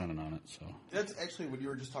I'm planning on it. So that's actually when you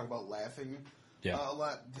were just talking about laughing. Yeah. A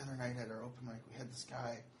lot the other night at our open mic, we had this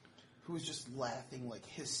guy who was just laughing like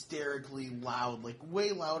hysterically loud, like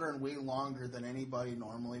way louder and way longer than anybody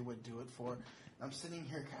normally would do it for. I'm sitting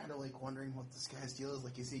here kind of like wondering what this guy's deal is.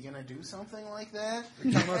 Like, is he going to do something like that?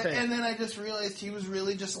 And then I just realized he was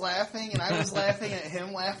really just laughing, and I was laughing at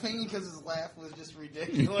him laughing because his laugh was just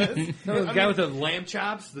ridiculous. No, the guy with the lamb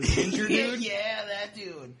chops, the ginger dude? Yeah, that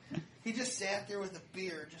dude. He just sat there with a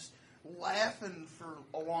beer, just laughing for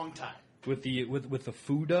a long time. With the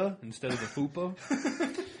fuda instead of the fupa?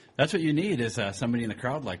 That's what you need is somebody in the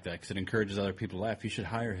crowd like that because it encourages other people to laugh. You should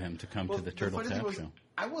hire him to come to the Turtle Tap Show.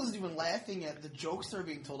 I wasn't even laughing at the jokes that were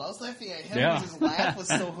being told. I was laughing at him because his laugh was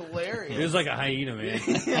so hilarious. It was like a hyena, man.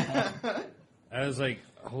 I was like,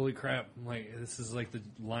 holy crap. I'm like, this is like the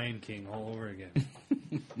Lion King all over again.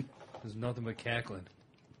 There's nothing but cackling.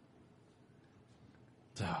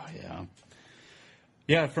 Oh, yeah.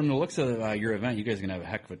 Yeah, from the looks of your event, you guys are going to have a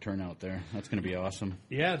heck of a turnout there. That's going to be awesome.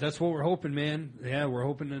 Yeah, that's what we're hoping, man. Yeah, we're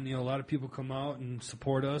hoping that a lot of people come out and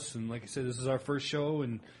support us. And like I said, this is our first show,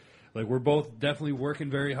 and like we're both definitely working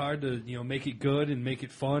very hard to make it good and make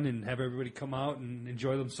it fun and have everybody come out and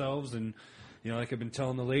enjoy themselves. And like I've been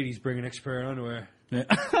telling the ladies, bring an extra pair of underwear. Yeah.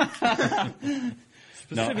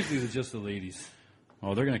 Specifically just the ladies.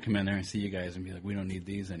 Oh, they're going to come in there and see you guys and be like, we don't need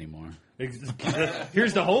these anymore.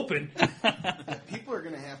 Here's the hoping. People are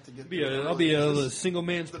going to have to get... I'll be a single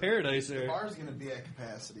man's paradise there. The bar's going to be at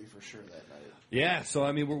capacity for sure that night. Yeah, so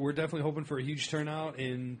I mean, we're definitely hoping for a huge turnout,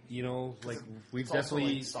 and like we've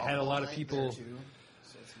definitely had a lot of people. Too,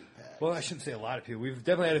 so it's gonna be packed. Well, I shouldn't say a lot of people. We've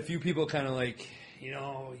definitely had a few people kind of like,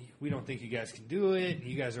 we don't think you guys can do it.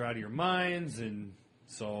 You guys are out of your minds. And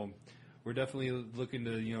so we're definitely looking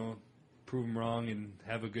to, prove them wrong and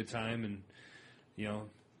have a good time and,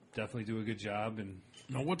 definitely do a good job. And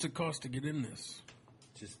now, what's it cost to get in this?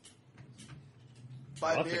 Just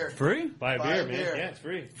buy nothing. beer. Free? Buy a beer, man. Yeah, it's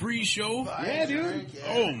free. Free show? Yeah, dude. Drink, yeah.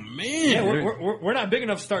 Oh, man. Yeah, we're not big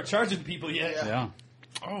enough to start charging people yet. Yeah.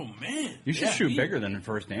 Oh, man. You should shoot bigger than the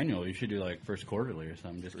first annual. You should do like first quarterly or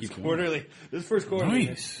something. Just keep Quarterly. This first quarterly.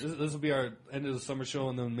 Nice. This will be our end of the summer show,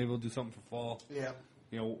 and then maybe we'll do something for fall. Yeah.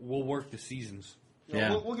 We'll work the seasons.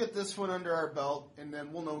 We'll get this one under our belt, and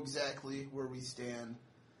then we'll know exactly where we stand.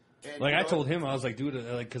 And I told him, I was like, dude,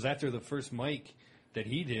 because after the first mic that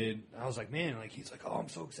he did, I was like, man, he's like, oh, I'm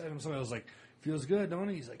so excited. I was like, feels good, don't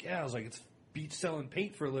it? He's like, yeah. I was like, it's beach selling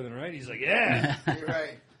paint for a living, right? He's like, yeah. You're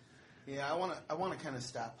right. Yeah, I want to kind of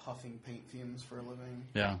stop huffing paint fumes for a living.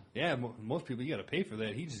 Yeah. Yeah, most people, you got to pay for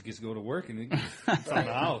that. He just gets to go to work and it's on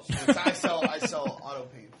the house. I sell auto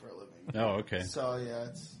paint for a living. Oh, okay. So, yeah,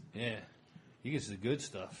 it's... Yeah. He gets the good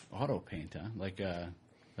stuff. Auto paint, huh? Like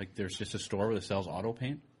there's just a store that sells auto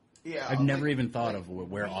paint? Yeah. I've never even thought of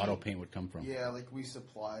where auto paint would come from. Yeah, like we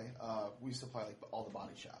supply like all the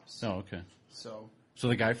body shops. Oh, okay. So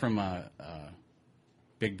the guy from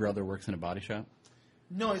Big Brother works in a body shop?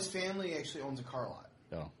 No, his family actually owns a car lot.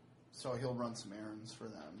 Oh. So he'll run some errands for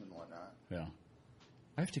them and whatnot. Yeah.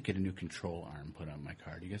 I have to get a new control arm put on my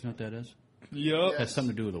car. Do you guys know what that is? Yep. It has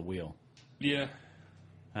something to do with a wheel. Yeah.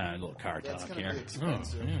 A little car That's talk gonna here. be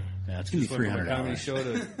expensive. Yeah, it's going to be $300. Comedy show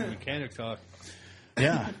to mechanic talk.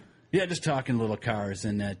 Yeah. Yeah, just talking little cars,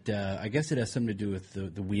 and that I guess it has something to do with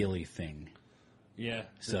the wheelie thing. Yeah.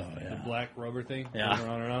 So, the black rubber thing. Yeah.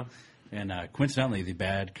 Around. And coincidentally, the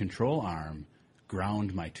bad control arm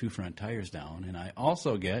ground my 2 front tires down, and I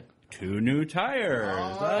also get 2 new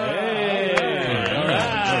tires. Hey! All right.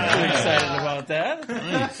 I'm excited about that.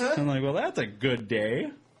 Nice. I'm like, well, that's a good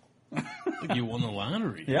day. You won the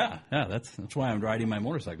lottery. Yeah. That's why I'm riding my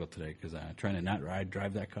motorcycle today, because I'm trying to not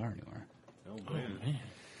drive that car anymore. Oh man.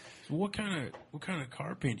 So what kind of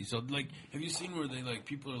car paint do you sell? Like, have you seen where they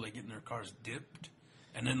people are getting their cars dipped,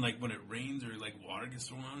 and then when it rains or water gets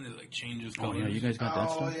thrown on it, it changes colors? Oh yeah, you guys got that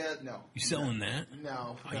stuff? Oh yeah, no. You selling that?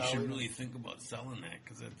 No. Oh, you should really think about selling that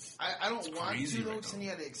because that's. I don't want crazy to though, right because then you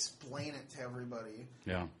had to explain it to everybody.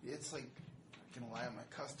 Yeah. It's like. Can lie on my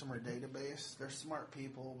customer database. They're smart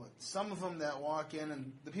people, but some of them that walk in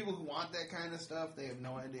and the people who want that kind of stuff, they have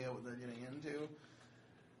no idea what they're getting into.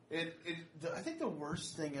 I think the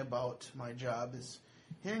worst thing about my job is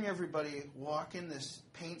hearing everybody walk in this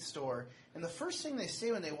paint store, and the first thing they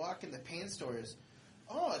say when they walk in the paint store is,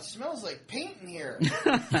 "Oh, it smells like paint in here."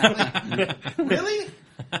 Like, really?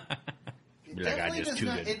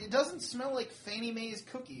 It doesn't smell like Fannie Mae's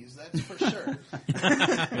cookies, that's for sure.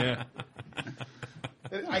 Yeah.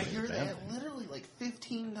 I hear that literally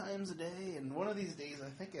 15 times a day, and one of these days I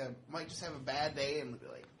think I might just have a bad day and be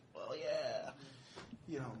like, well, yeah.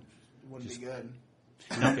 It wouldn't be good.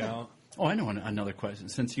 Oh, I know another question.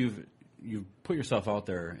 Since you've put yourself out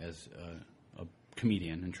there as a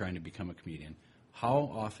comedian and trying to become a comedian,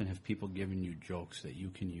 how often have people given you jokes that you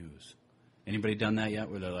can use? Anybody done that yet?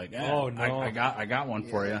 Where they're like, "Oh no, I got one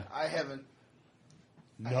for you." I haven't.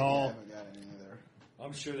 No, I haven't got any either.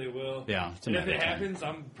 I'm sure they will. Yeah, and if it happens,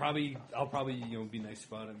 I'll probably be nice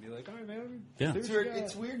about it and be like, "All right, man." Yeah,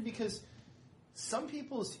 it's weird because some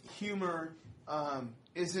people's humor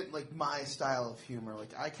isn't like my style of humor.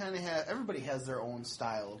 Like I kind of have. Everybody has their own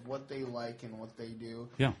style of what they like and what they do.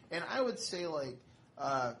 Yeah, and I would say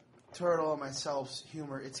Turtle and myself's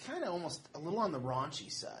humor, it's kind of almost a little on the raunchy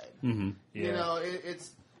side. Mm-hmm. Yeah.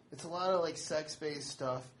 It's a lot of sex-based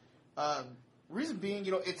stuff. Reason being,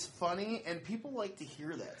 it's funny, and people like to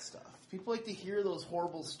hear that stuff. People like to hear those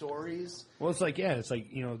horrible stories. Well, it's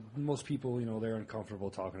most people, they're uncomfortable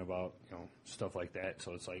talking about, stuff like that.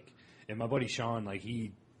 So it's and my buddy Sean,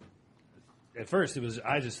 at first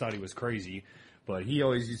I just thought he was crazy. But he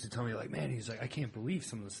always used to tell me, man, he's like, I can't believe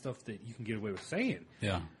some of the stuff that you can get away with saying.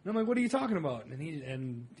 Yeah. And I'm like, what are you talking about? And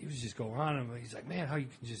he was just going on, and he's like, man, how you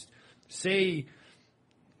can just say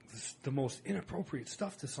the most inappropriate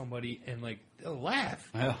stuff to somebody, and they'll laugh.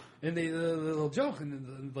 Yeah. And they'll joke,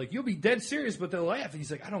 and you'll be dead serious, but they'll laugh. And he's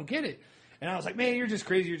like, I don't get it. And I was like, man, you're just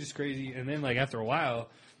crazy. And then after a while,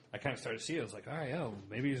 I kind of started to see it. I was like, all right, yeah,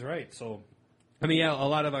 maybe he's right. So, a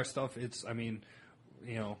lot of our stuff,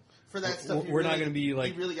 For that stuff, we're not going to be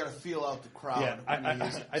like you really got to feel out the crowd.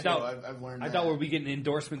 Yeah, I doubt. I've learned. I doubt we'll be getting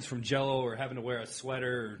endorsements from Jell-O or having to wear a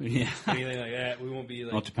sweater or anything like that. We won't be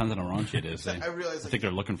like. Well, it depends on how raunchy it is. I realize. I think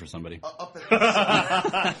they're looking for somebody. Up at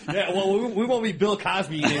yeah, well, we won't be Bill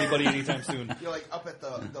Cosby anybody anytime soon. You're like up at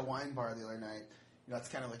the wine bar the other night. You know, it's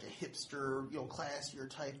kind of like a hipster, classier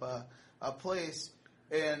type place.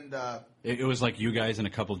 And it was like you guys and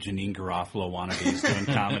a couple Janine Garofalo wannabes doing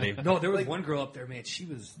comedy. No, there was one girl up there, man. She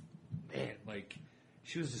was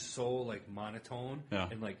just so like monotone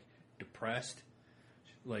and like depressed.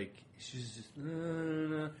 Like she's just.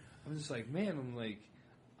 I'm just like, man. I'm like,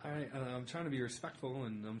 all right. I'm trying to be respectful,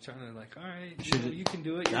 and I'm trying to like, all right, you can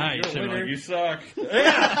do it. You're a winner. Like, you suck.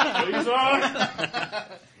 Yeah, you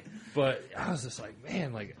suck. But I was just like,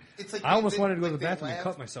 man, like, it's like I almost wanted to go to the bathroom and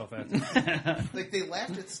cut myself after. Like they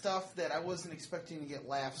laughed at stuff that I wasn't expecting to get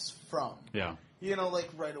laughs from. Yeah. Like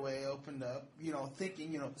right away I opened up,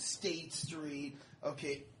 thinking, State Street,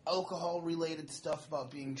 okay, alcohol-related stuff about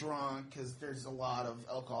being drunk, because there's a lot of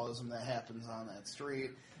alcoholism that happens on that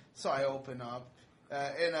street. So I open up,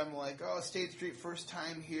 and I'm like, oh, State Street, first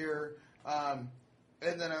time here. And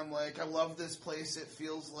then I'm like, I love this place, it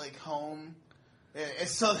feels like home. And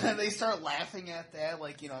so then they start laughing at that,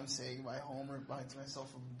 like, I'm saying my home reminds myself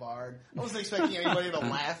of a bard. I wasn't expecting anybody to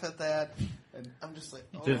laugh at that, and I'm just like,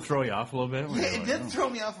 oh. Did it throw you off a little bit? Yeah, it did throw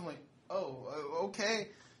me off. I'm like, oh, okay.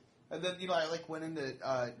 And then, I like went into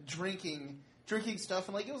drinking stuff,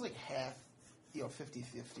 and like it was like half,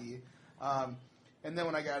 50-50. And then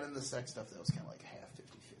when I got into the sex stuff, that was kind of like half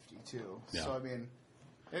 50-50 too. Yeah. So I mean,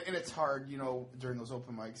 and it's hard, during those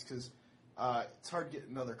open mics because. It's hard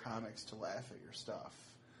getting other comics to laugh at your stuff.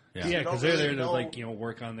 Yeah, because they're there to like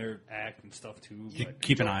work on their act and stuff too.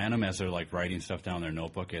 Keep an eye on them as they're like writing stuff down in their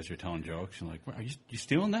notebook as you're telling jokes. And like, are you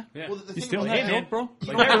stealing that? Yeah. Well, you stealing that joke, bro?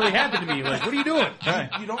 Like, that really happened to me. Like, what are you doing?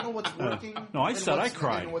 You don't know what's working. No, I said I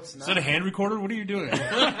cried. Is that a hand recorder? What are you doing?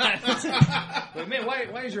 Like, man,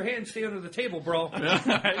 why is your hand stay under the table, bro?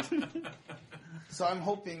 So I'm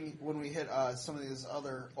hoping when we hit some of these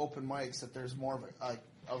other open mics that there's more of an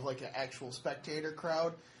actual spectator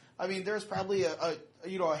crowd. I mean, there's probably a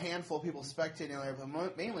handful of people spectating there,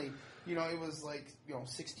 but mainly, it was like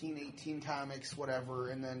 16, 18 comics, whatever,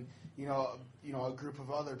 and then a group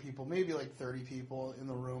of other people, maybe like 30 people in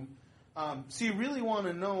the room. So you really want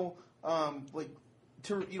to know,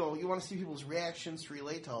 you want to see people's reactions to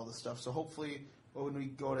relate to all this stuff. So hopefully, when we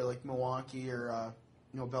go to like Milwaukee or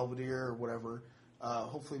Belvedere or whatever.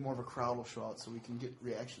 Hopefully more of a crowd will show out so we can get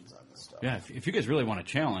reactions on this stuff. Yeah, if you guys really want to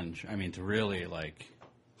challenge, to really, like,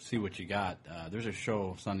 see what you got, there's a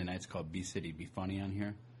show Sunday nights called B-City Be Funny on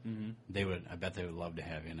here. Mm-hmm. I bet they would love to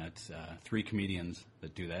have you, and that's 3 comedians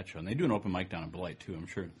that do that show. And they do an open mic down in Beloit, too, I'm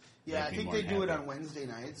sure. Yeah, I think they do it on Wednesday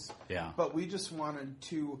nights. Yeah. But we just wanted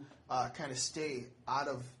to kind of stay out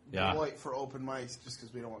of Beloit for open mics just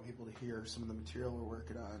because we don't want people to hear some of the material we're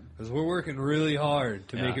working on. Because we're working really hard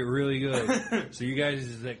to make it really good. So you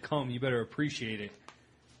guys that come, you better appreciate it.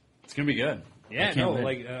 It's going to be good.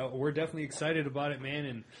 Yeah, we're definitely excited about it, man.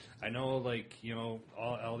 And I know,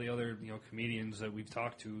 all the other, comedians that we've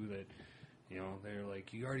talked to that, they're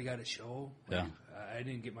like, you already got a show? Like, yeah. I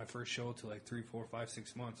didn't get my first show till 3, 4, 5,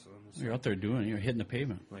 6 months. So you're out there doing it. You're hitting the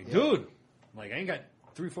pavement. Like, dude, I ain't got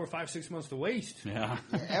 3, 4, 5, 6 months to waste. Yeah.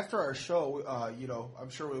 After our show, I'm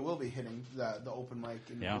sure we will be hitting the open mic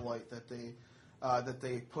in Beloit that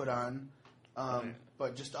they put on.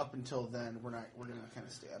 But just up until then, we're going to kind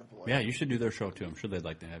of stay out of Beloit. Yeah, you should do their show too. I'm sure they'd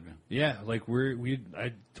like to have you. Yeah, like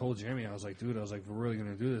I told Jeremy, I was like, dude, if we're really going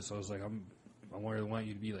to do this, I was like, I really want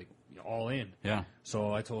you to be like all in. Yeah.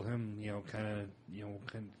 So I told him, kind of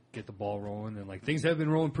get the ball rolling, and like things have been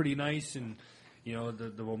rolling pretty nice, and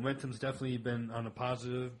the momentum's definitely been on a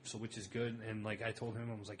positive, so which is good. And like I told him,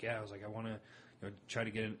 I was like, I want to. Try to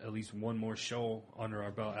get at least one more show under our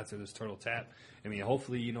belt after this Turtle Tap. I mean,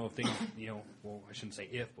 hopefully, if things, well, I shouldn't say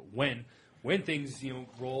if, but when things,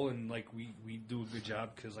 roll and like we do a good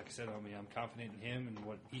job, because like I said, I'm confident in him and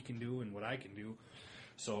what he can do and what I can do.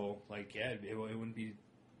 So like, yeah, it wouldn't be.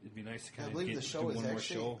 It'd be nice to kind of I believe the show is one more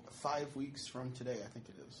actually show. 5 weeks from today. I think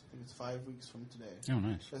it is. I think it's 5 weeks from today. Oh,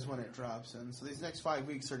 nice. That's when it drops in. So these next 5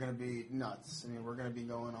 weeks are going to be nuts. I mean, we're going to be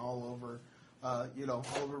going all over, all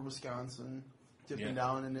over Wisconsin. Dipping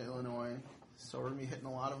down into Illinois. So we're going to be hitting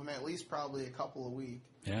a lot of them, at least probably a couple a week.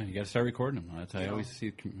 Yeah, you got to start recording them. That's how I always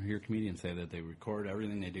hear comedians say that they record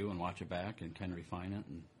everything they do and watch it back and kind of refine it.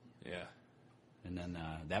 And and then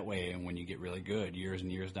that way, when you get really good, years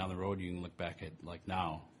and years down the road, you can look back at like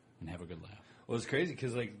now and have a good laugh. Well, it's crazy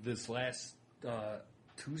because like this last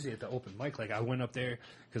Tuesday at the open mic, like I went up there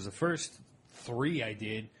because the first 3 I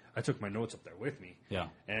did, I took my notes up there with me. Yeah.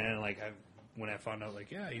 And like when I found out,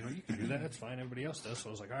 like, yeah, you can do that. That's fine. Everybody else does. So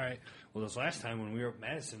I was like, all right. Well, this last time when we were at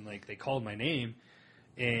Madison, like they called my name,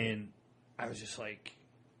 and I was just like,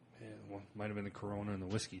 well, might have been the Corona and the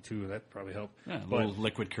whiskey too. That probably helped. Yeah, a little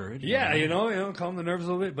liquid courage. Yeah, calm the nerves a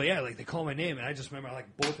little bit. But yeah, like they called my name, and I just remember I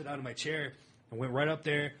like bolted out of my chair and went right up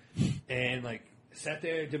there, and like sat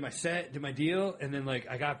there, did my set, did my deal, and then like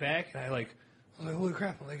I got back and I was like, holy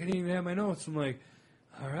crap! I'm like, I didn't even have my notes. I'm like,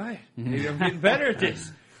 all right, maybe I'm getting better at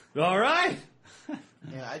this. All right.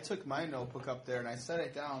 Yeah, I took my notebook up there and I set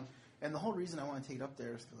it down, and the whole reason I want to take it up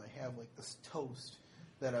there is because I have like this toast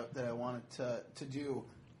that I wanted to do,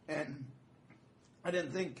 and I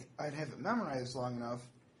didn't think I'd have it memorized long enough,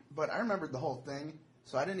 but I remembered the whole thing,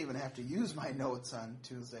 so I didn't even have to use my notes on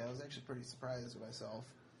Tuesday. I was actually pretty surprised with myself.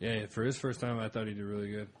 Yeah, for his first time, I thought he did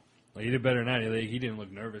really good. Like, he did better than I did. He didn't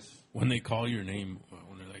look nervous. When they call your name,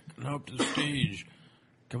 when they're like, "Now up to the stage,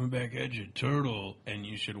 coming back at you, Turtle," and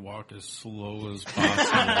you should walk as slow as possible.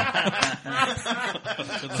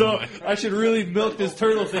 So I should really milk this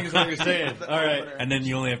turtle thing is what you're saying. All right. And then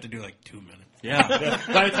you only have to do like 2 minutes. Yeah.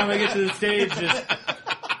 By the time I get to the stage, just,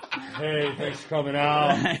 hey, thanks for coming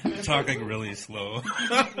out. Talking really slow.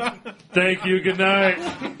 Thank you, good night.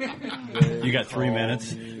 You got 3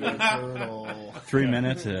 minutes. 3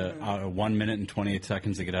 minutes, 1 minute and 28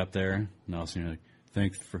 seconds to get up there. And also you're like,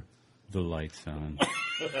 thanks for the lights on.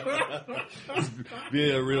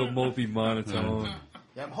 Be a real mopey monotone.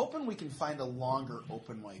 Yeah, I'm hoping we can find a longer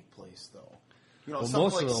open mic place, though. Well,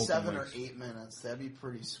 something like most of the 7 or mics. 8 minutes. That'd be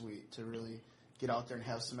pretty sweet to really get out there and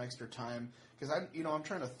have some extra time. Because I'm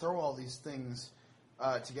trying to throw all these things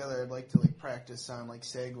together. I'd like to like practice on like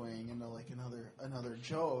segueing into like another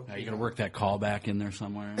joke. Now you got to work that call back in there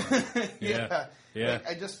somewhere. Yeah. Yeah.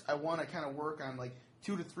 Like, I want to kind of work on like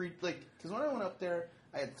 2 to 3, like, because when I went up there,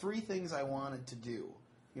 I had 3 things I wanted to do.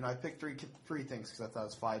 I picked three things because I thought it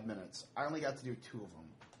was 5 minutes. I only got to do 2 of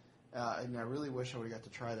them. And I really wish I would have got to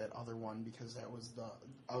try that other one because that was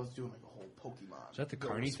I was doing like a whole Pokemon. Is that the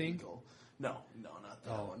Carney thing? No, not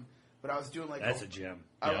that one. But I was doing like That's a gem.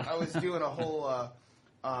 I was doing a whole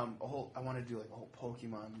I wanted to do like a whole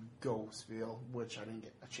Pokemon Go spiel, which I didn't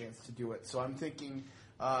get a chance to do it. So I'm thinking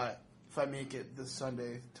if I make it this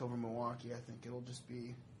Sunday to over Milwaukee, I think it'll just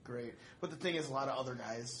be great. But the thing is, a lot of other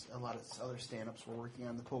guys, a lot of other stand-ups were working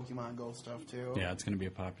on the Pokemon Go stuff too. Yeah, it's going to be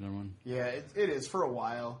a popular one. Yeah, it is for a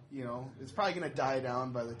while. It's probably going to die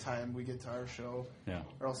down by the time we get to our show. Yeah.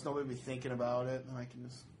 Or else nobody will be thinking about it, and I can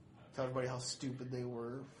just tell everybody how stupid they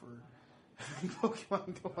were for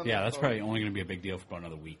Pokemon Go on Yeah, the that's phone. probably only going to be a big deal for about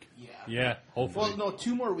another week. Yeah, hopefully. Well, no,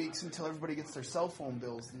 2 more weeks until everybody gets their cell phone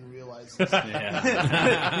bills and realizes Yeah.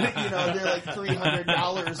 they're like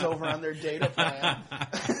 $300 over on their data plan.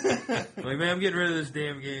 Like, man, I'm getting rid of this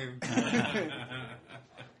damn game.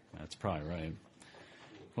 That's probably right.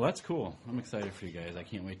 Well, that's cool. I'm excited for you guys. I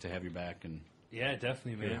can't wait to have you back and Yeah,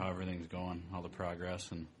 definitely, hear man. how everything's going, all the progress.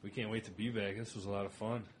 And We can't wait to be back. This was a lot of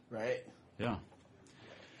fun. Right? yeah.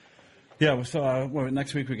 Yeah, so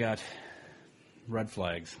next week we got Red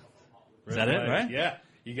Flags. Is that it, right? Yeah,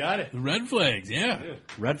 you got it. The Red Flags, yeah.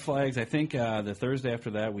 Red Flags. I think the Thursday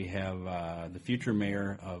after that we have the future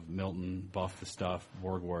mayor of Milton, Buff the Stuff,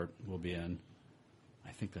 Borgwart will be in.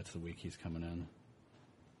 I think that's the week he's coming in.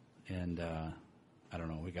 And I don't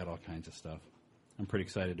know. We got all kinds of stuff. I'm pretty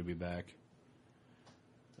excited to be back.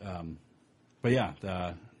 But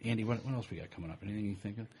yeah, Andy, what else we got coming up? Anything you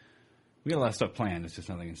think of? We got a lot of stuff planned. It's just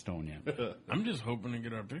nothing in stone yet. I'm just hoping to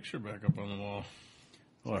get our picture back up on the wall.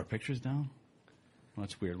 Oh, our picture's down? Well,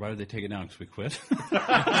 that's weird. Why did they take it down? Because we quit? Maybe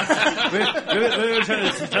I'm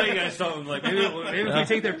trying to tell you guys something. Like, maybe if we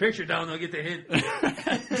take their picture down, they'll get the hint.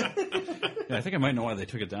 Yeah, I think I might know why they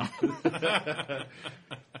took it down. Yeah,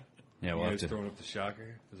 You we'll have guys to. throwing up the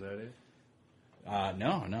shocker? Is that it?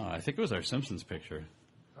 No. I think it was our Simpsons picture.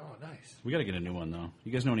 Oh, nice. We got to get a new one, though.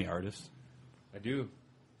 You guys know any artists? I do.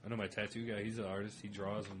 I know my tattoo guy. He's an artist. He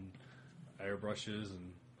draws and airbrushes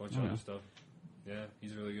and a bunch of Oh, other yeah. stuff. Yeah,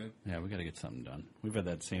 he's really good. Yeah, we got to get something done. We've had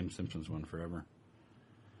that same Simpsons one forever.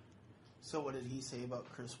 So what did he say about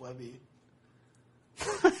Chris Webby?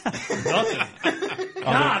 Nothing.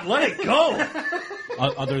 God, let it go.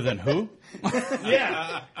 Other than who?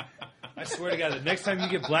 Yeah. I swear to God, the next time you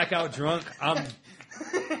get blackout drunk, I'm...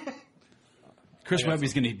 Chris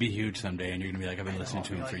Webby's going to be huge someday, and you're going to be like, I've been listening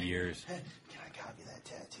to him for years. Can I copy that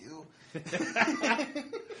tattoo?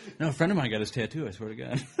 No, a friend of mine got his tattoo, I swear to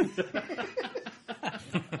God.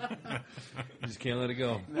 You just can't let it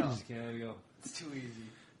go. No. You just can't let it go. It's too easy.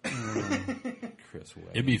 Chris Webby.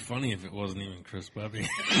 It'd be funny if it wasn't even Chris Webby.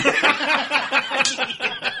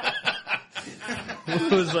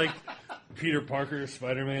 It was like Peter Parker,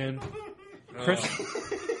 Spider-Man. Chris.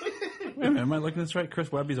 Wait a minute, am I looking at this right?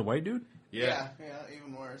 Chris Webby's a white dude? Yeah,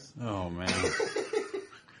 even worse. Oh, man.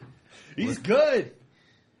 He's good.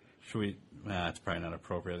 Should we... it's probably not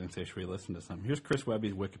appropriate. I was going to say, should we listen to something? Here's Chris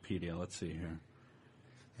Webby's Wikipedia. Let's see here.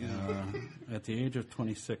 At the age of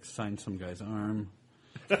 26, signed some guy's arm.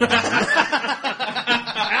 All right,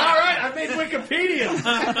 I made Wikipedia.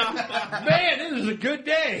 Man, this is a good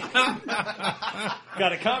day.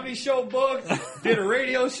 Got a comedy show booked, did a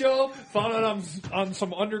radio show, found out I'm on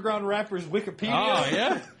some underground rapper's Wikipedia. Oh,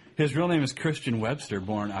 yeah? His real name is Christian Webster,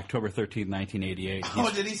 born October 13th, 1988.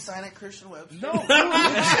 Oh, did he sign it Christian Webster? No. It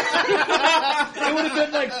would have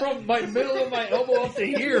been like from my middle of my elbow up to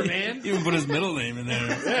here, man. He even put his middle name in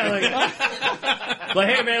there. Yeah,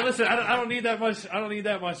 like hey, man, listen, I don't need that much. I don't need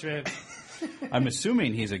that much, man. I'm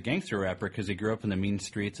assuming he's a gangster rapper because he grew up in the mean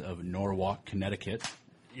streets of Norwalk, Connecticut.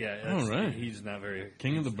 Yeah, all right. He's not very...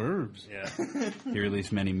 King of the Burbs. Yeah. He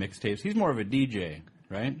released many mixtapes. He's more of a DJ,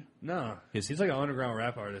 right? No, he's like an underground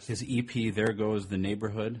rap artist. His EP, There Goes the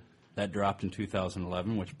Neighborhood, that dropped in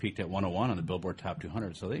 2011, which peaked at 101 on the Billboard Top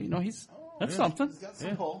 200. So, that's something. He's got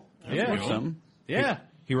some pull. Yeah, something. Yeah.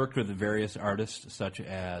 He worked with various artists such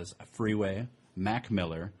as Freeway, Mac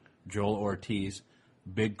Miller, Joel Ortiz,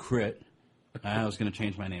 Big Crit. I was going to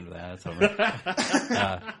change my name to that. That's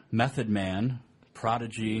over. Method Man,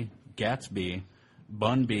 Prodigy, Gatsby,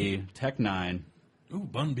 Bun B, Tech Nine. Ooh,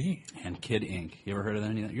 Bun B. And Kid Ink. You ever heard of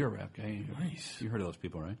any of that? You're a rap guy. Nice. You heard of those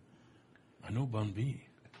people, right? I know Bun B.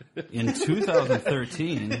 In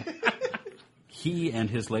 2013, he and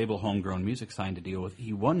his label Homegrown Music signed a deal with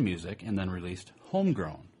E1 Music and then released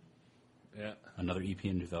Homegrown. Yeah. Another EP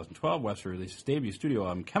in 2012. Webster released his debut studio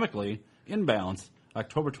album, Chemically In Balance,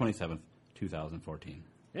 October 27th, 2014.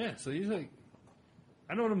 Yeah, so he's like,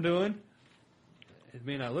 I know what I'm doing. It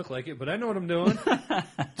may not look like it, but I know what I'm doing.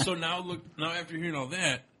 So now after hearing all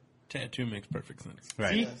that, tattoo makes perfect sense.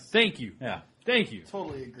 Right. See? Thank you. Yeah. Thank you.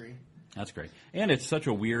 Totally agree. That's great. And it's such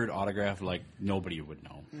a weird autograph, like nobody would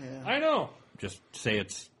know. Yeah. I know. Just say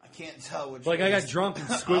it's... I can't tell which. Like I got drunk and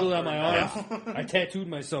squiggled on my arm. Yeah. I tattooed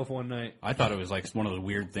myself one night. I thought it was like one of the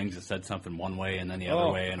weird things that said something one way and then the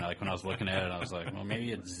other way. And like when I was looking at it, I was like, well,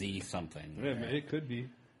 maybe it's Z something. Yeah, it could be.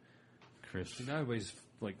 Chris. See, now everybody's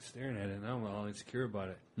like staring at it, and I'm all insecure about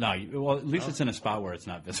it. No, well, at least it's in a spot where it's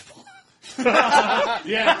not visible.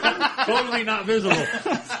 Yeah, totally not visible.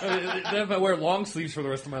 Then if I wear long sleeves for the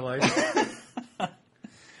rest of my life.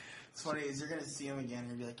 It's funny is you're gonna see him again and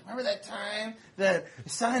you'll be like, remember that time that I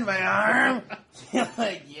signed my arm? You're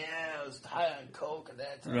like, yeah, I was high on coke at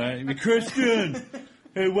that time. Right. Hey, Christian.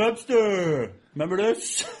 Hey, Webster. Remember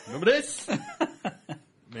this? Remember this?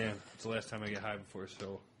 Man, it's the last time I get high before a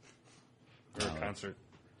show or a concert.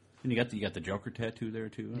 And you got the Joker tattoo there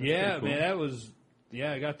too. That's Yeah, cool. man, that was.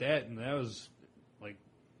 Yeah, I got that, and that was like,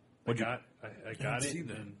 I got it. see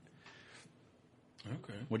that. And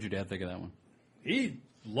Okay. What'd your dad think of that one? he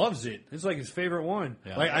loves it. It's like his favorite one.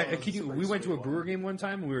 Yeah. Like I Oh, kid you, it's a we went to a sweet Brewer one. game one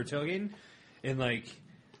time, and we were tailgating, and like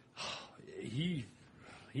he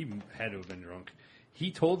had to have been drunk.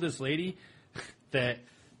 He told this lady that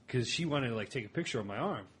because she wanted to like take a picture of my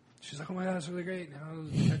arm. She's like, "Oh my god, that's really great."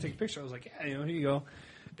 Can I take a picture? I was like, "Yeah, here you go."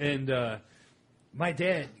 And my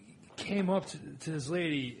dad came up to this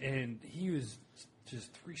lady, and he was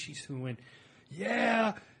just three sheets who went,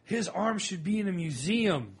 "Yeah, his arm should be in a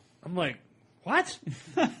museum." I'm like, "What?"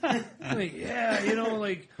 I'm like, "Yeah,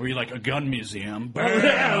 like." Were you like a gun museum?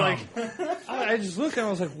 Yeah, like I just looked and I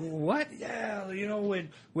was like, "What?" Yeah,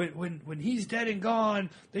 when he's dead and gone,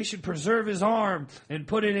 they should preserve his arm and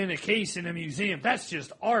put it in a case in a museum. That's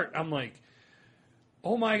just art. I'm like,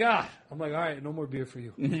 oh my god. I'm like, all right, no more beer for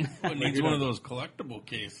you. It needs one of those collectible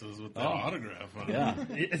cases with that autograph on it. Yeah.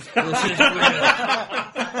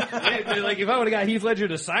 Like if I would have got Heath Ledger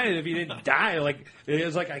to sign it if he didn't die, like it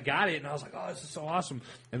was like I got it and I was like, oh, this is so awesome.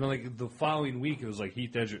 And then like the following week, it was like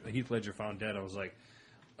Heath Ledger found dead. I was like,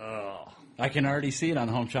 oh. I can already see it on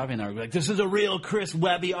Home Shopping Network. Like, this is a real Chris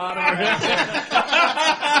Webby autograph.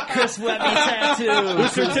 Chris Webby tattoo. The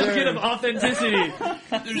certificate of authenticity.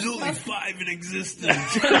 There's only 5 in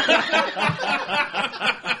existence.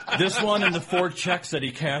 This one and the 4 checks that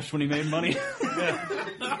he cashed when he made money.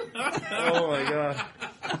 Oh my god.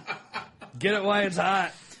 Get it while it's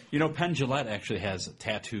hot. You know, Penn Jillette actually has a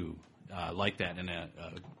tattoo like that in a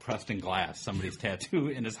pressed in glass. Somebody's tattoo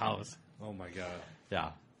in his house. Oh my god.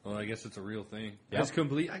 Yeah. Well, I guess it's a real thing. Yep. I couldn't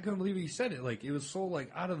believe he said it. Like it was so like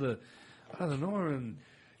out of the norm. And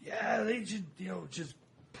yeah, they should just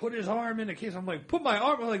put his arm in a case. I'm like, put my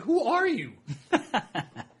arm. I'm like, who are you?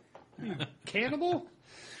 You cannibal?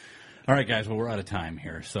 All right, guys. Well, we're out of time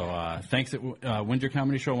here. So thanks. When's your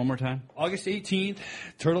comedy show one more time? August 18th,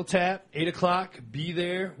 Turtle Tap, 8 o'clock. Be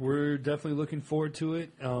there. We're definitely looking forward to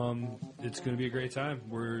it. It's going to be a great time.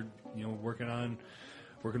 We're working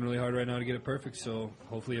really hard right now to get it perfect. So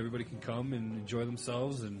hopefully everybody can come and enjoy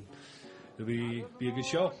themselves, and it'll be a good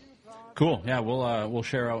show. Cool. Yeah, we'll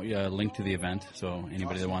share out a link to the event, so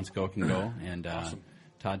anybody that wants to go can go. And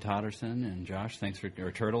Todd Todderson and Josh,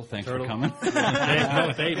 Turtle, thanks for coming.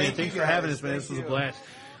 Thanks for having us, man. This was a blast.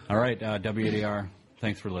 All right, WADR,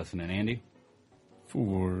 thanks for listening. Andy?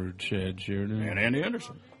 For Chad Sheridan. And Andy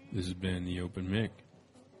Anderson. This has been The Open Mic.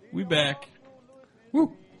 We back.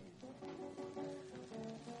 Woo!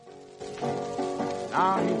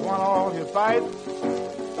 Now he's won all his fights,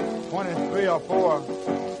 23 or 4,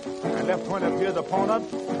 and left 20 of his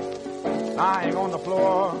opponents lying on the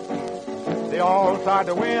floor. They all tried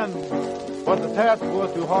to win, but the task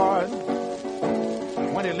was too hard.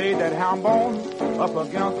 When he laid that ham bone up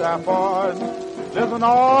against that board, listen,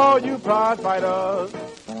 all you prize fighters,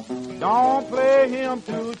 don't play him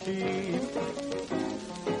too cheap.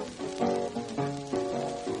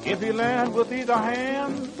 If he lands with either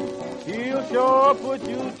hand, he'll sure put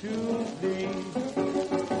you to sleep.